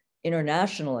politically,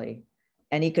 internationally,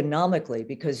 and economically?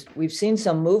 Because we've seen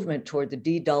some movement toward the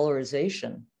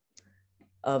de-dollarization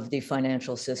of the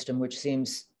financial system, which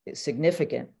seems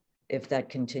significant if that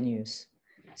continues.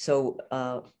 So,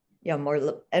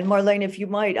 Marlene, if you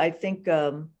might, I think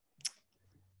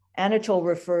Anatol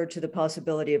referred to the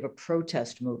possibility of a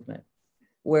protest movement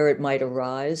where it might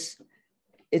arise.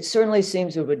 It certainly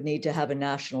seems it would need to have a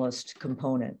nationalist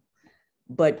component.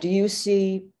 But do you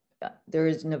see, there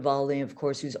is Navalny, of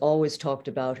course, who's always talked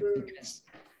about, because,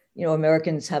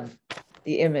 Americans have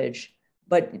the image.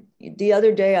 But the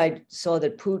other day I saw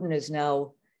that Putin is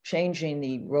now changing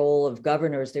the role of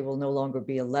governors. They will no longer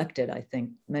be elected. I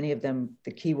think many of them,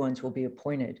 the key ones, will be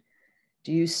appointed.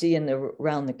 Do you see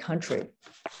around the country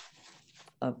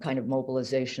a kind of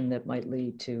mobilization that might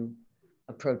lead to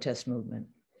a protest movement?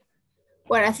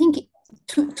 Well, I think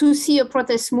to see a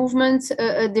protest movement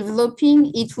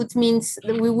developing, it would mean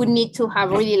that we would need to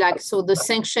have really the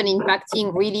sanction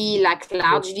impacting really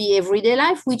largely everyday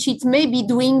life, which it may be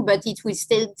doing, but it will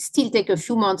still take a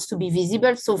few months to be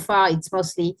visible. So far, it's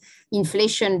mostly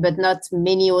inflation, but not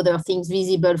many other things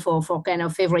visible for kind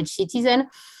of average citizen.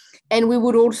 And we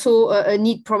would also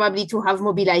need probably to have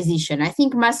mobilization. I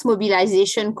think mass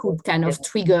mobilization could kind of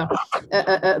trigger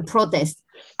a protest.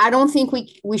 I don't think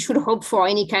we should hope for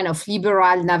any kind of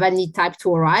liberal Navalny type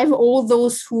to arrive. All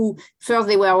those who first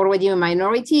they were already a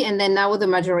minority, and then now the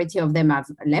majority of them have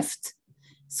left.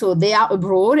 So they are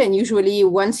abroad, and usually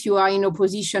once you are in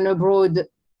opposition abroad,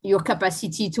 your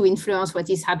capacity to influence what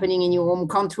is happening in your home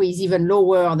country is even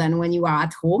lower than when you are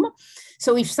at home.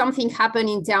 So if something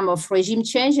happens in terms of regime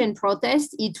change and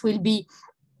protest, it will be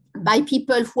by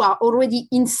people who are already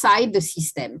inside the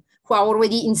system, who are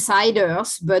already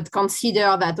insiders, but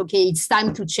consider that, okay, it's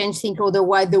time to change things,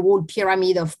 otherwise the whole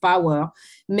pyramid of power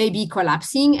may be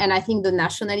collapsing. And I think the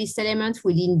nationalist element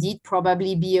will indeed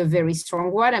probably be a very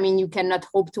strong one. I mean, you cannot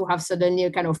hope to have suddenly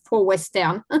a kind of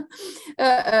pro-Western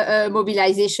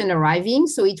mobilization arriving.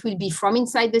 So it will be from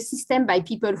inside the system by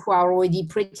people who are already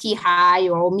pretty high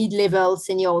or mid-level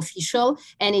senior official,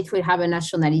 and it will have a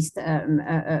nationalist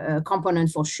component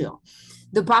for sure.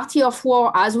 The party of war,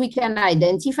 as we can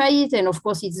identify it, and of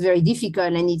course it's very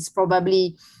difficult, and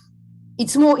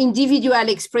it's more individual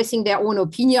expressing their own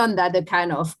opinion than the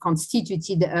kind of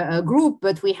constituted group,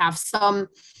 but we have some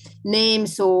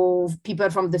names of people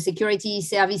from the security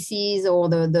services or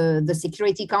the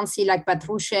Security Council like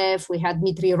Patrushev. We had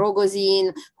Dmitry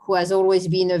Rogozin, who has always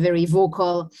been a very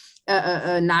vocal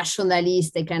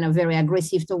nationalist, they kind of very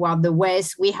aggressive toward the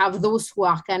West. We have those who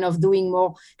are kind of doing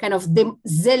more kind of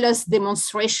zealous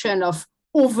demonstration of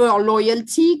over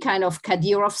loyalty, kind of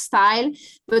Kadyrov style.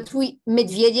 But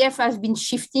Medvedev has been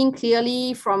shifting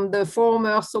clearly from the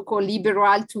former so-called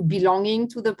liberal to belonging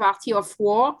to the party of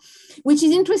war, which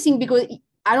is interesting because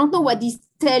I don't know what this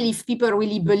tells if people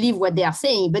really believe what they are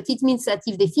saying, but it means that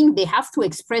if they think they have to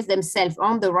express themselves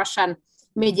on the Russian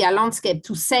media landscape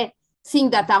to say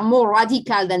things that are more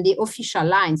radical than the official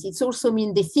lines, it also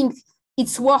means they think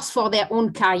it's worse for their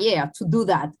own career to do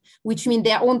that, which means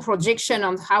their own projection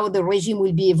on how the regime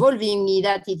will be evolving is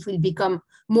that it will become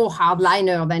more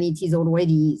hardliner than it is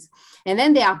already is. And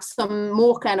then there are some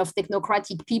more kind of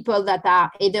technocratic people that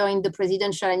are either in the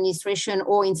presidential administration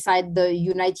or inside the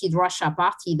United Russia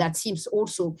Party that seems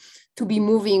also to be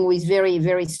moving with very,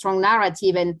 very strong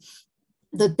narrative. And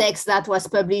the text that was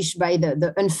published by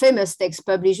the infamous text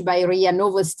published by RIA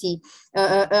Novosti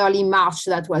early March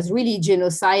that was really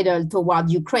genocidal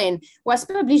toward Ukraine was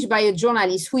published by a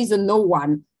journalist who is a no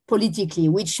one politically,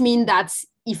 which means that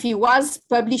if he was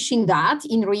publishing that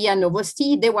in RIA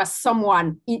Novosti, there was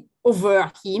someone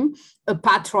over him, a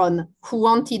patron who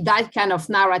wanted that kind of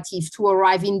narrative to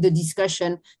arrive in the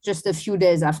discussion just a few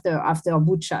days after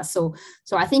Bucha. So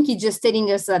I think it's just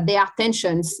telling us that there are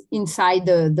tensions inside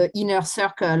the inner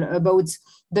circle about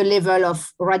the level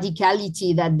of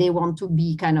radicality that they want to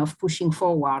be kind of pushing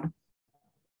forward.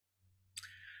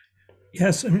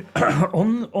 Yes, and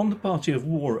on the party of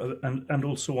war and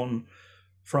also on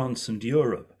France and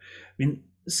Europe, I mean,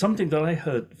 something that I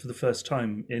heard for the first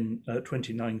time in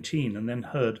 2019 and then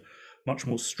heard much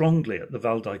more strongly at the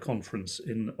Valdai conference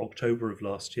in October of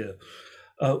last year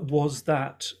was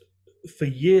that for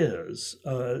years,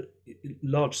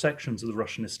 large sections of the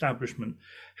Russian establishment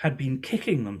had been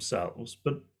kicking themselves,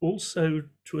 but also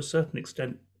to a certain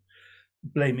extent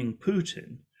blaming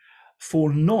Putin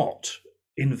for not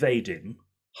invading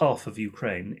half of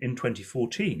Ukraine in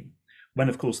 2014, when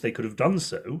of course they could have done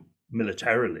so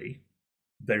militarily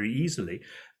very easily.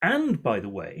 And by the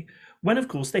way, when of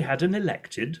course they had an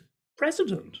elected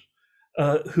president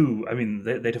who, I mean,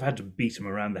 they'd have had to beat him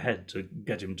around the head to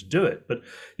get him to do it. But,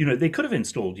 you know, they could have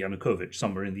installed Yanukovych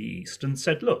somewhere in the east and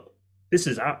said, look, this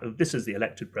is the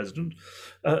elected president.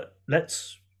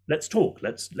 Let's talk.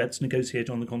 Let's negotiate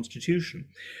on the constitution.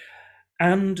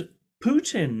 And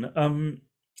Putin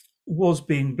was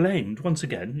being blamed once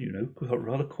again, you know,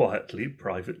 rather quietly,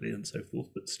 privately, and so forth,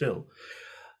 but still,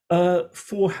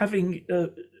 for having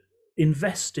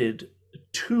invested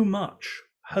too much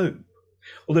hope.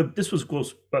 Although this was, of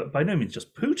course, by no means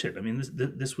just Putin. I mean,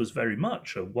 this was very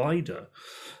much a wider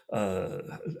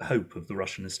hope of the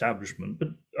Russian establishment. But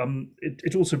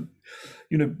it also,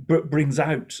 you know, brings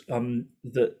out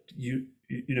that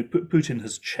you know, Putin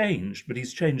has changed, but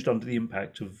he's changed under the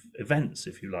impact of events,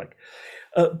 if you like.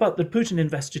 But that Putin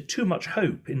invested too much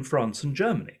hope in France and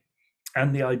Germany,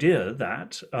 and the idea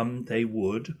that they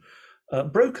would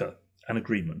broker an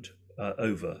agreement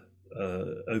over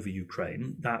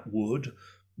Ukraine that would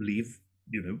leave,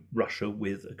 you know, Russia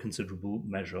with a considerable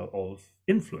measure of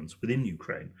influence within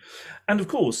Ukraine. And of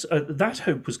course, that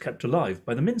hope was kept alive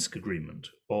by the Minsk agreement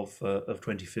of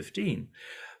 2015.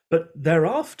 But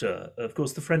thereafter, of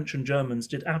course, the French and Germans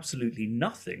did absolutely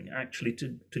nothing actually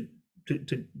to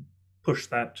push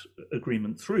that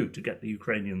agreement through, to get the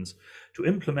Ukrainians to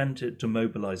implement it, to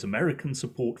mobilize American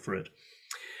support for it.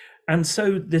 And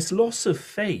so this loss of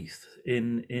faith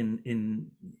in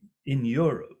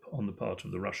Europe on the part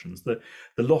of the Russians, the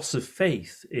loss of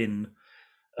faith in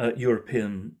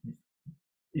European,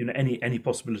 you know, any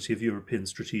possibility of European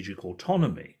strategic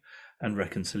autonomy and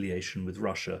reconciliation with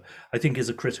Russia, I think is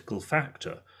a critical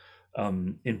factor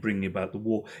in bringing about the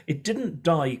war. It didn't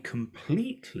die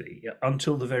completely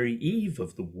until the very eve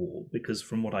of the war, because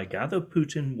from what I gather,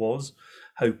 Putin was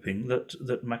hoping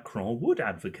that Macron would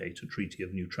advocate a treaty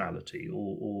of neutrality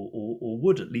or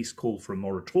would at least call for a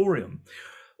moratorium,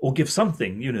 or give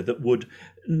something, you know, that would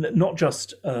not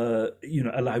just, you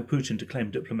know, allow Putin to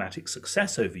claim diplomatic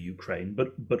success over Ukraine,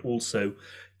 but also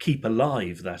keep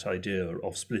alive that idea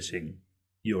of splitting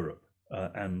Europe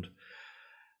and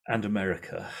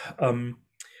America.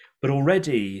 But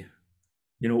already,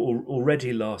 you know,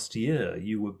 already last year,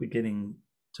 you were beginning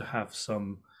to have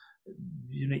some,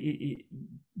 you know,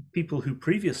 people who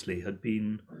previously had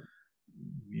been,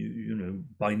 you know,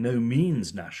 by no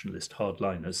means nationalist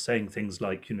hardliners, saying things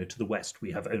like, you know, to the West,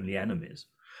 we have only enemies.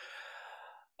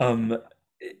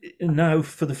 Now,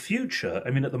 for the future, I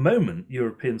mean, at the moment,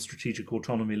 European strategic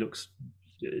autonomy looks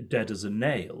dead as a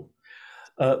nail.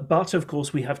 But of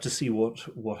course, we have to see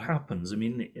what happens. I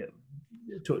mean,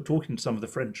 talking to some of the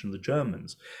French and the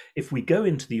Germans, if we go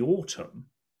into the autumn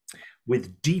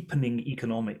with deepening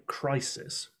economic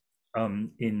crisis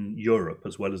in Europe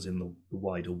as well as in the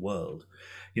wider world,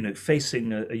 you know,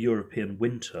 facing a European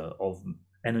winter of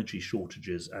energy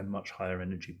shortages and much higher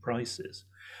energy prices,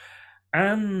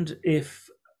 and if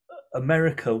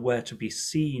America were to be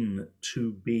seen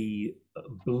to be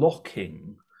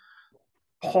blocking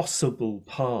possible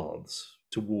paths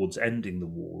towards ending the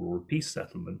war or a peace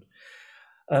settlement,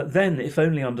 then, if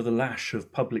only under the lash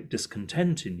of public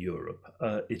discontent in Europe,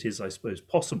 it is, I suppose,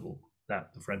 possible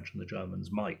that the French and the Germans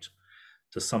might,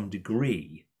 to some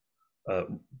degree,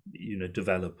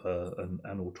 develop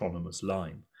an autonomous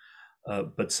line.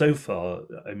 But so far,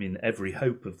 I mean, every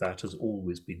hope of that has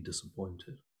always been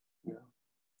disappointed. Yeah.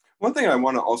 One thing I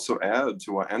want to also add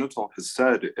to what Anatol has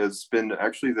said has been,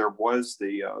 actually, there was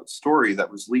the story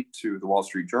that was leaked to the Wall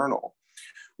Street Journal,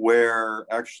 where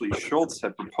actually Schultz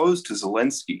had proposed to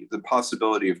Zelensky the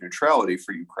possibility of neutrality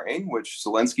for Ukraine, which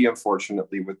Zelensky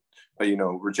unfortunately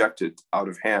rejected out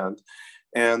of hand.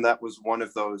 And that was one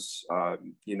of those,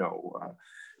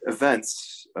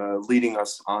 events leading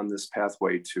us on this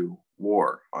pathway to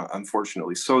war,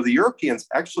 unfortunately. So the Europeans,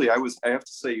 actually, I have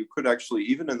to say, you could actually,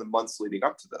 even in the months leading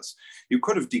up to this, you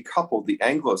could have decoupled the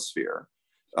Anglosphere,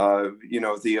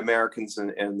 the Americans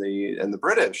and the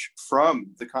British from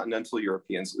the continental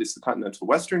Europeans, at least the continental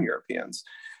Western Europeans,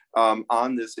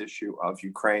 on this issue of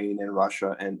Ukraine and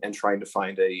Russia and trying to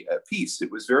find a peace.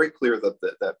 It was very clear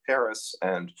that Paris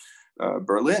and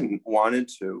Berlin wanted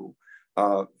to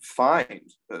find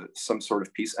some sort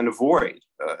of peace and avoid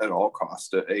at all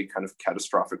costs a kind of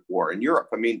catastrophic war in Europe.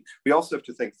 I mean, we also have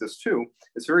to think this too.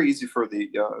 It's very easy for the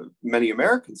many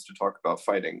Americans to talk about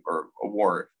fighting or a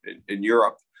war in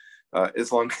Europe,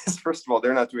 as long as, first of all,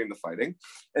 they're not doing the fighting,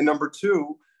 and number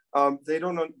two, they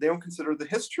don't consider the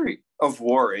history of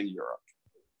war in Europe.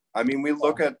 I mean, we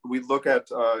look at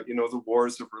the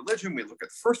wars of religion. We look at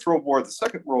the First World War, the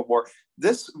Second World War.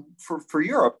 This, for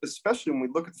Europe, especially when we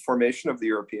look at the formation of the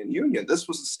European Union, this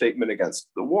was a statement against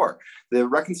the war. The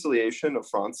reconciliation of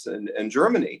France and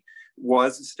Germany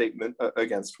was a statement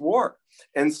against war.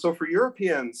 And so for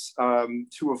Europeans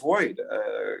to avoid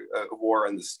a war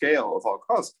on the scale of all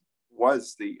costs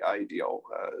was the ideal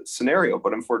scenario,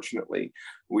 but unfortunately,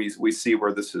 we see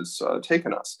where this has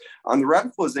taken us. On the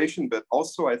radicalization bit,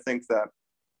 also, I think that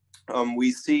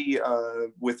we see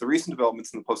with the recent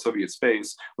developments in the post-Soviet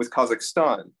space, with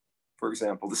Kazakhstan, for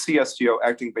example, the CSTO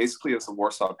acting basically as the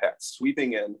Warsaw Pact,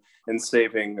 sweeping in and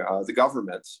saving the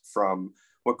government from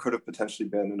what could have potentially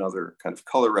been another kind of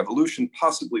color revolution,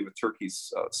 possibly with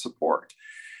Turkey's support.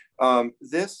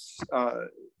 This,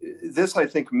 I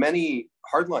think many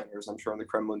hardliners, I'm sure, in the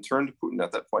Kremlin turned to Putin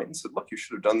at that point and said, look, you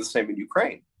should have done the same in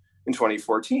Ukraine in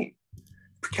 2014.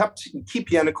 Keep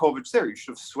Yanukovych there. You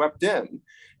should have swept in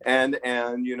and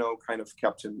kind of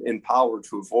kept him in power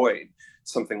to avoid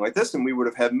something like this. And we would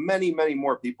have had many, many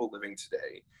more people living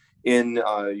today in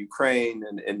Ukraine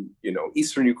and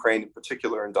Eastern Ukraine in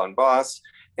particular, in Donbass,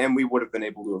 and we would have been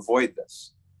able to avoid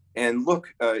this. And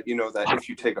look, that if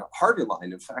you take a harder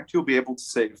line, in fact, you'll be able to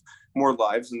save more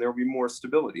lives and there will be more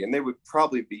stability. And they would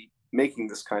probably be making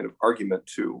this kind of argument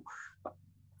to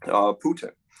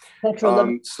Putin. That's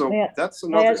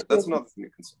another thing to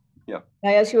consider. Yeah.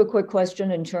 Can I ask you a quick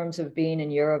question in terms of being in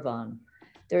Yerevan?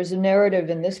 There's a narrative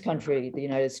in this country, the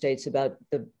United States, about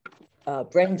the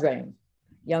brain drain,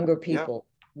 younger people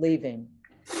leaving,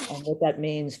 and what that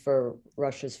means for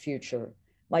Russia's future.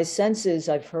 My sense is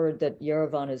I've heard that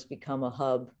Yerevan has become a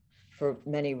hub for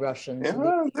many Russians. Yeah,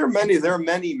 there are many of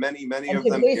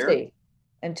them here.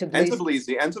 And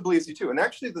Tbilisi too. And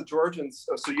actually the Georgians,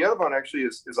 so Yerevan actually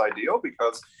is ideal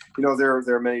because, there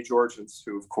are many Georgians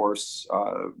who, of course,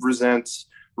 resent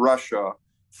Russia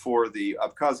for the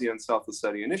Abkhazia and South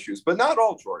Ossetian issues, but not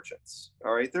all Georgians,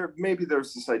 all right?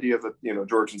 There's this idea that,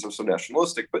 Georgians are so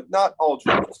nationalistic, but not all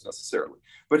Georgians necessarily.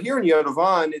 But here in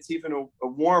Yerevan, it's even a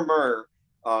warmer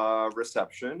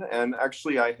reception. And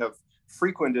actually, I have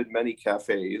frequented many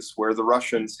cafes where the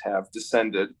Russians have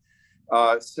descended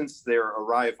since their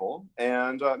arrival.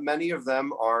 And many of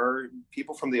them are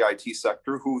people from the IT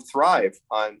sector who thrive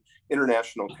on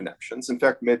international connections. In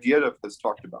fact, Medvedev has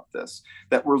talked about this,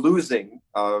 that we're losing,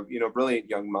 brilliant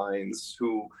young minds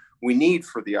who we need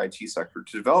for the IT sector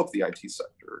to develop the IT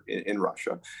sector in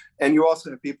Russia. And you also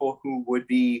have people who would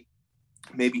be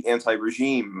maybe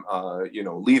anti-regime,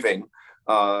 leaving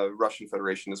Russian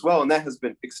Federation as well. And that has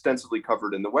been extensively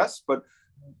covered in the West. But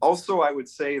also, I would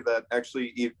say that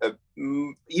actually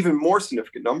even more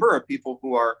significant number are people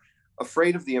who are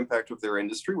afraid of the impact of their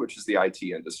industry, which is the IT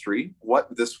industry, what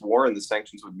this war and the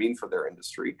sanctions would mean for their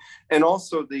industry, and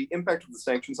also the impact of the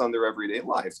sanctions on their everyday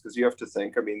lives. Because you have to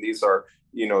think, these are,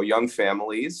 young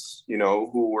families,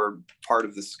 who were part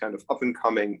of this kind of up and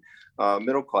coming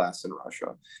middle class in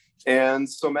Russia. And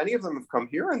so many of them have come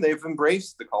here and they've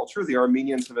embraced the culture. The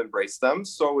Armenians have embraced them.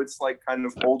 So it's like kind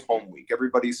of old home week.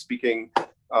 Everybody's speaking,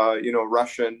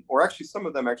 Russian, or actually some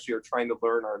of them actually are trying to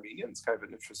learn Armenian. It's kind of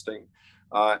an interesting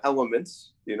element,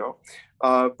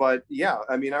 But yeah,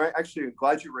 I'm actually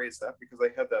glad you raised that because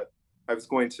I was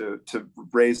going to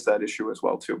raise that issue as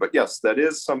well too. But yes, that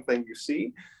is something you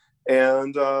see.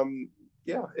 And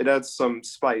yeah, it adds some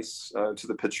spice to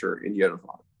the picture in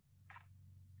Yerevan.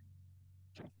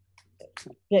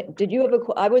 Did you have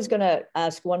I was going to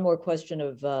ask one more question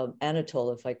of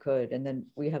Anatol, if I could, and then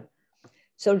we have.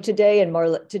 So today,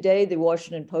 today the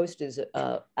Washington Post is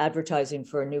advertising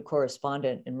for a new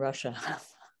correspondent in Russia,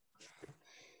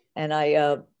 and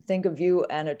I think of you,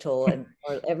 Anatol,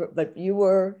 but you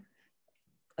were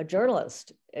a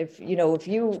journalist. If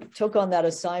you took on that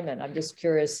assignment, I'm just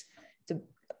curious to,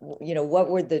 what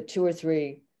were the 2 or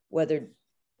 3 whether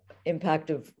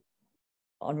impact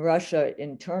on Russia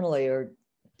internally or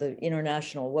the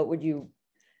international, what would you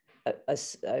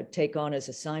take on as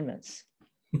assignments?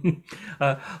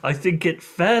 I think it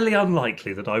fairly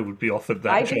unlikely that I would be offered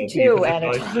that I job, do too,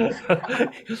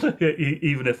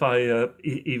 even if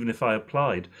I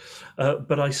applied.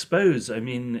 But I suppose, I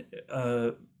mean,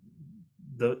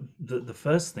 the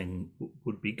first thing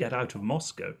would be get out of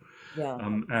Moscow. Yeah.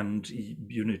 And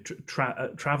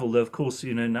travel. Of course,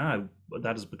 now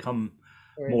that has become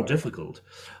very more difficult.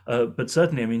 But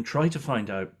certainly, I mean, try to find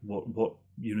out what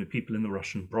people in the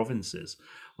Russian provinces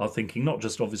are thinking, not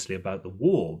just obviously about the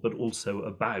war, but also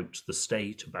about the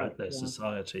state, about their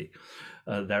society,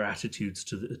 their attitudes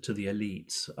to the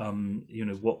elites,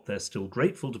 what they're still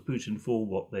grateful to Putin for,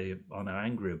 what they are now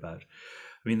angry about.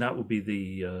 I mean, that would be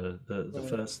the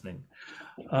first thing.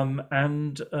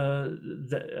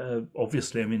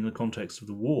 Obviously, I mean, in the context of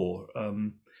the war,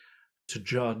 to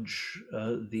judge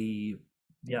the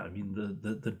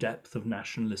depth of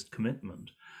nationalist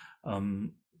commitment.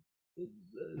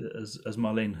 As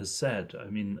Marlene has said,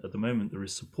 I mean, at the moment there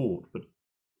is support, but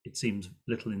it seems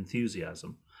little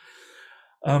enthusiasm.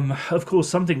 Of course,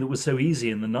 something that was so easy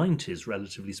in the 90s,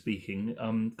 relatively speaking,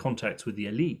 contacts with the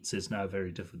elites is now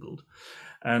very difficult.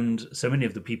 And so many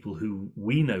of the people who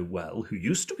we know well, who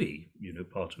used to be,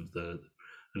 part of at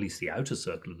least the outer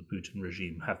circle of the Putin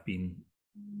regime, have been,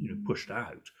 pushed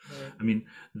out. Right. I mean,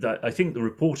 I think the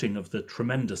reporting of the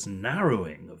tremendous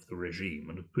narrowing of the regime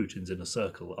and of Putin's inner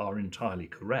circle are entirely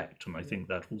correct. And I think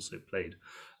that also played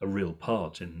a real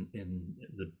part in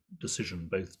the decision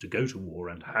both to go to war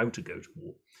and how to go to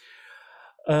war.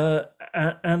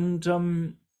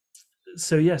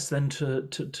 So yes, then to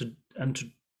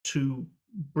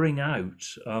bring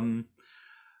out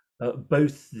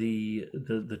both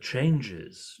the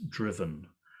changes driven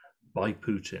by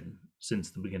Putin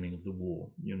since the beginning of the war,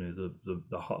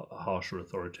 the harsher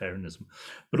authoritarianism,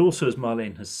 but also, as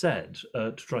Marlene has said,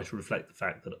 to try to reflect the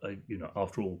fact that,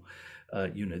 after all,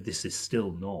 this is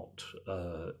still not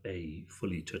a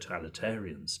fully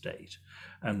totalitarian state,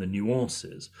 and the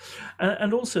nuances,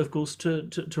 and also, of course, to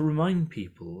remind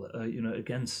people,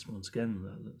 once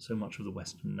again, so much of the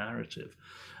Western narrative,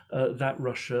 that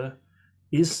Russia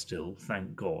is still,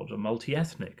 thank God, a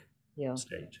multi-ethnic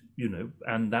state,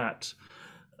 and that.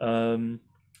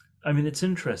 I mean, it's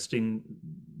interesting,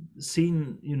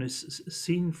 seen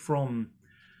from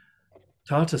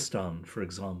Tatarstan, for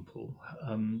example,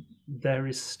 there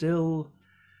is still,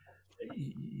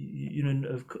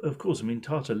 of course, I mean,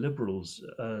 Tatar liberals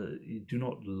do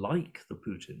not like the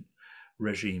Putin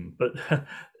regime, but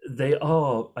they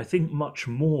are, I think, much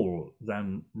more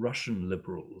than Russian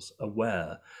liberals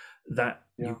aware that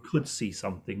you could see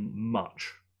something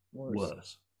much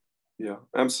worse. Yeah,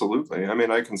 absolutely. I mean,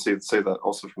 I can say that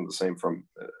also from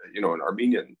an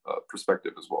Armenian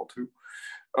perspective as well too.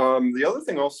 The other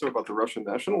thing also about the Russian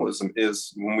nationalism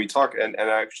is when we talk, and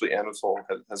actually Anatol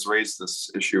has raised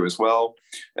this issue as well,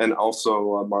 and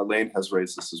also Marlene has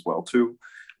raised this as well too.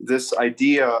 This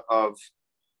idea of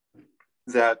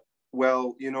that,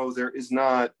 well, there is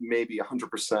not maybe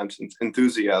 100%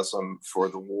 enthusiasm for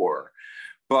the war,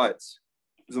 but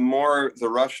the more the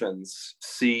Russians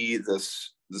see the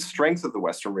strength of the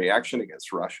Western reaction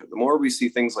against Russia, the more we see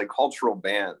things like cultural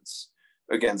bans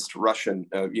against Russian,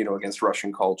 against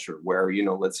Russian culture, where,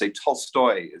 let's say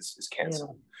Tolstoy is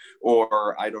canceled,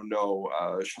 or I don't know,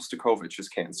 Shostakovich is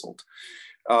canceled,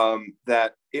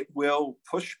 that it will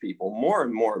push people more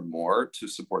and more and more to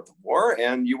support the war,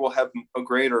 and you will have a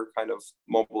greater kind of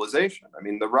mobilization. I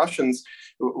mean, the Russians,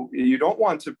 you don't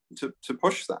want to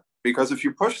push them, because if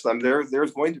you push them,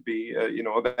 there's going to be a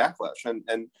backlash,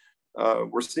 and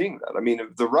we're seeing that. I mean,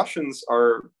 the Russians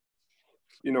are,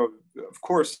 of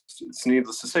course, it's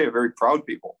needless to say, a very proud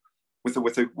people with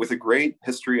a great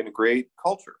history and a great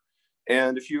culture.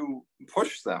 And if you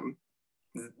push them,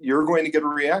 you're going to get a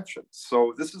reaction.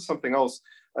 So this is something else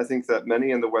I think that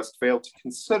many in the West fail to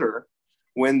consider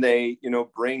when they,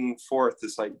 bring forth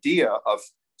this idea of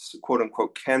quote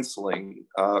unquote canceling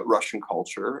Russian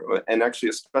culture, and actually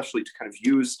especially to kind of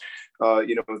use,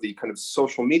 the kind of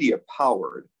social media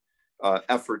powered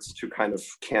efforts to kind of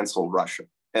cancel Russia.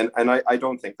 And I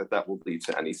don't think that that will lead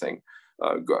to anything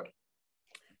good.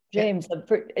 James,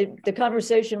 the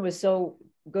conversation was so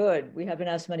good. We haven't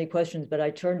asked many questions, but I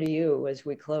turn to you as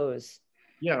we close.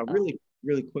 Yeah,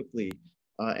 really quickly,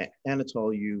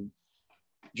 Anatol, you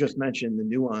just mentioned the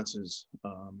nuances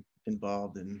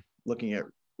involved in looking at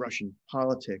Russian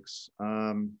politics.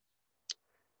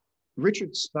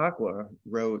 Richard Stockwell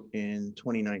wrote in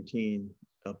 2019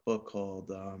 a book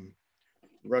called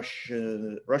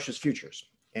Russia's Futures.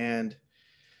 And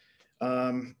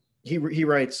he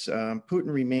writes,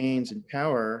 Putin remains in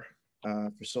power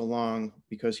for so long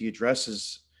because he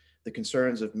addresses the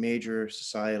concerns of major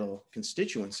societal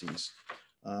constituencies.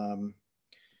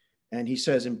 And he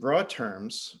says, in broad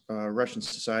terms, Russian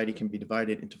society can be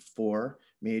divided into 4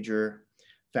 major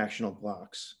factional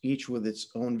blocs, each with its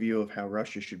own view of how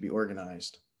Russia should be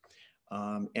organized.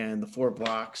 And the 4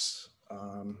 blocs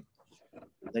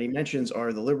that he mentions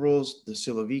are the liberals, the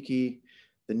Siloviki,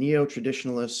 the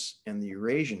neo-traditionalists, and the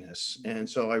Eurasianists. And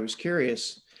so I was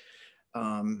curious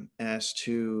as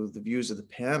to the views of the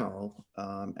panel,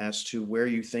 as to where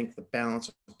you think the balance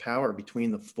of power between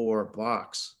the 4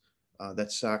 blocs that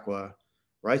Sakwa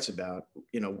writes about,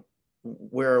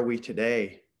 where are we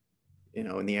today,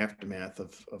 in the aftermath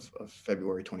of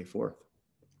February 24th?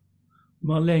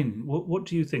 Marlene, what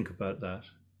do you think about that?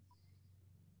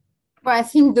 Well, I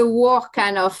think the war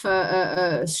kind of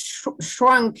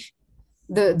shrunk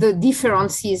the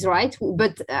differences, right?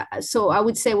 But so I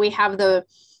would say we have the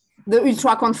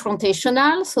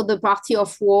ultra-confrontational, so the party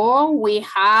of war.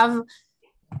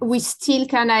 We still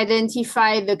can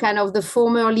identify the kind of the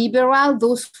former liberal,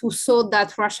 those who thought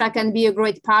that Russia can be a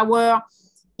great power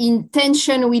in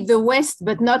tension with the West,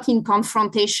 but not in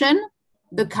confrontation.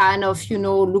 The kind of,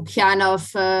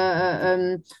 Lukyanov,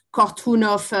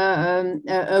 Kortunov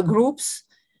groups.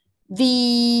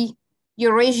 The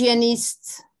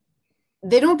Eurasianists,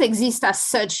 they don't exist as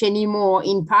such anymore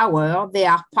in power. They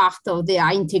are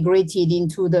integrated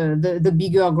into the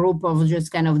bigger group of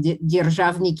just kind of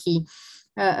Державники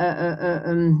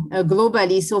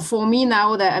globally. So for me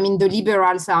now, the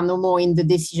liberals are no more in the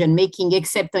decision making,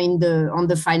 except on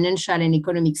the financial and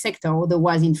economic sector.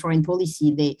 Otherwise, in foreign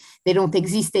policy, they don't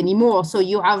exist anymore. So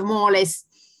you have more or less.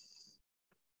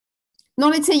 Now,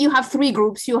 let's say you have 3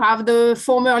 groups. You have the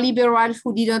former liberals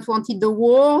who didn't want the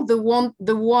war, the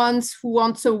ones who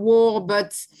want a war,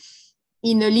 but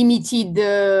in a limited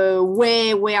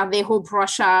way, where they hope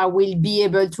Russia will be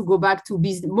able to go back to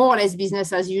more or less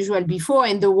business as usual before,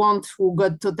 and the ones who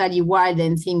got totally wild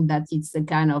and think that it's the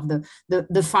kind of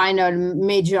the final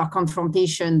major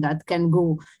confrontation that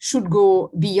should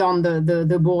go beyond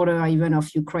the border even of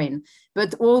Ukraine.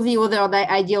 But all the other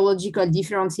ideological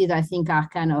differences, I think, are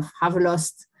kind of have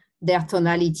lost their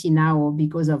tonality now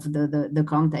because of the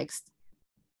context.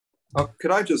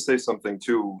 Could I just say something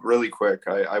too, really quick?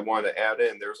 I want to add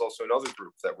in, there's also another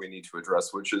group that we need to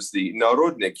address, which is the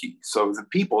Narodniki, so the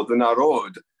people, the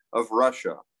Narod of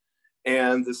Russia,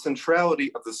 and the centrality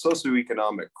of the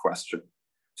socioeconomic question.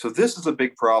 So this is a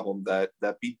big problem that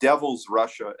bedevils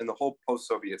Russia and the whole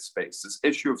post-Soviet space, this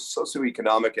issue of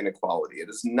socioeconomic inequality. It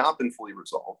has not been fully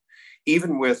resolved,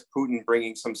 even with Putin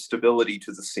bringing some stability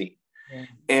to the scene. Yeah.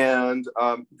 And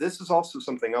this is also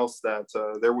something else that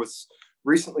there was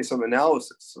recently some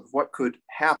analysis of what could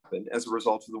happen as a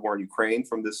result of the war in Ukraine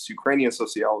from this Ukrainian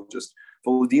sociologist,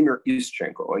 Volodymyr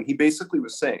Ischenko. And he basically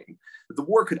was saying that the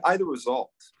war could either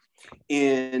result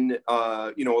in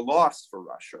a loss for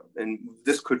Russia, and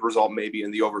this could result maybe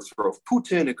in the overthrow of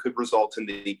Putin. It could result in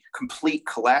the complete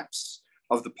collapse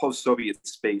of the post-Soviet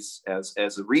space as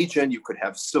a region. You could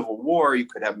have civil war, you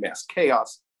could have mass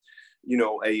chaos,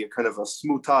 a kind of a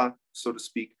smuta, so to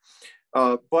speak.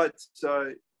 But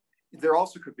there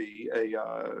also could be a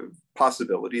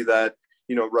possibility that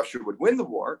Russia would win the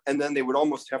war, and then they would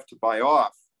almost have to buy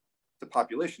off the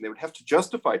population. They would have to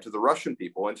justify to the Russian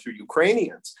people and to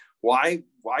Ukrainians why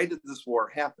did this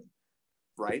war happen,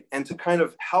 right? And to kind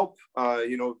of help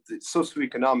the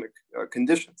socioeconomic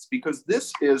conditions, because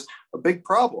this is a big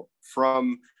problem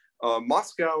from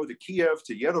Moscow to Kiev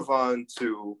to Yerevan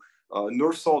to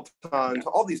Nur-Sultan, to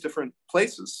all these different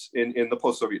places in the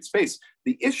post-Soviet space.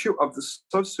 The issue of the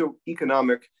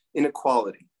socioeconomic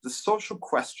inequality, the social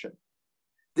question,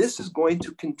 this is going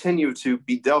to continue to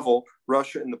bedevil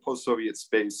Russia in the post-Soviet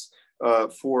space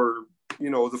for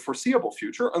the foreseeable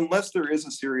future, unless there is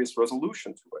a serious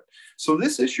resolution to it. So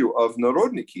this issue of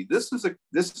Narodniki, this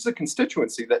is a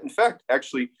constituency that, in fact,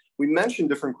 actually, we mentioned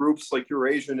different groups like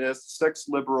Eurasianists, sex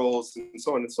liberals, and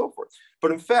so on and so forth.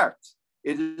 But in fact,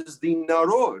 it is the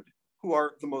Narod who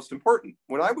are the most important.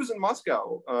 When I was in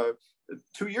Moscow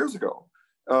 2 years ago,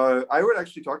 I would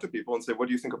actually talk to people and say, what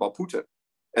do you think about Putin?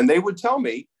 And they would tell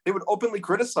me, they would openly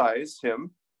criticize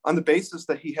him on the basis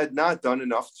that he had not done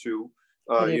enough to,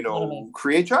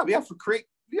 create jobs.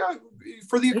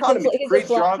 For the economy, to create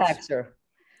jobs.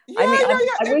 I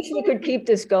wish we could keep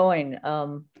this going.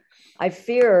 I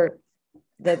fear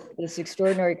that this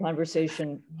extraordinary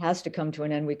conversation has to come to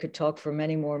an end. We could talk for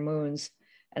many more moons.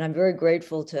 And I'm very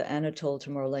grateful to Anatol, to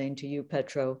Marlene, to you,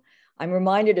 Petro. I'm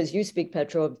reminded as you speak,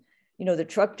 Petro, of the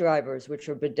truck drivers, which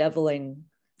are bedeviling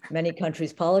many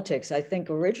countries' politics, I think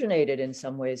originated in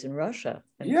some ways in Russia.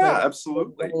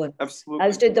 Absolutely.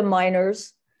 As did the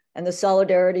miners and the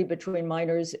solidarity between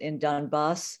miners in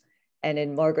Donbass and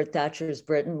in Margaret Thatcher's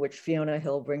Britain, which Fiona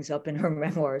Hill brings up in her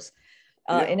memoirs.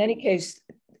 In any case,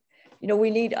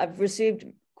 I've received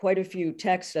quite a few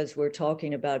texts as we're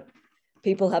talking about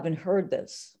people haven't heard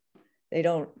this. They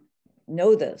don't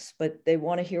know this, but they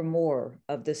want to hear more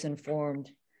of this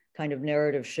informed kind of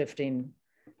narrative shifting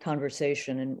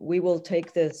conversation. And we will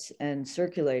take this and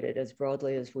circulate it as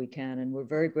broadly as we can. And we're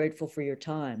very grateful for your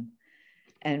time.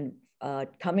 And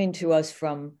coming to us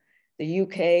from the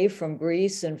UK, from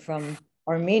Greece, and from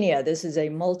Armenia, this is a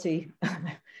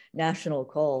multi-national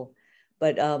call.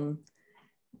 But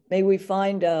may we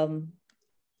find the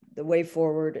way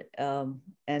forward.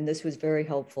 And this was very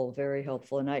helpful, very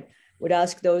helpful. And I would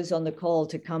ask those on the call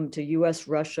to come to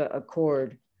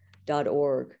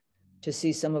usrussiaaccord.org to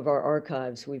see some of our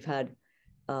archives. We've had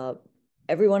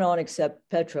everyone on except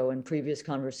Petro in previous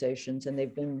conversations, and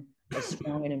they've been as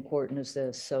strong and important as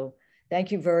this. So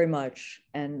thank you very much,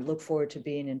 and look forward to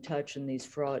being in touch in these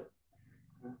fraught,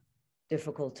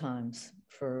 difficult times.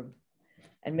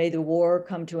 And may the war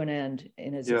come to an end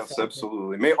in as Yes,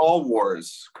 absolutely. May all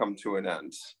wars come to an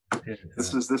end.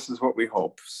 This is what we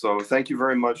hope. So thank you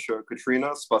very much,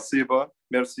 Katrina. Spasiba.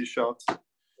 Merci, Shot.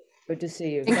 Good to see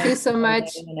you. Thank you so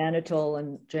much. And Anatol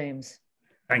and James.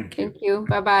 Thank you. Thank you.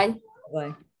 Bye-bye.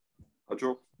 Bye.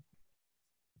 Adjo.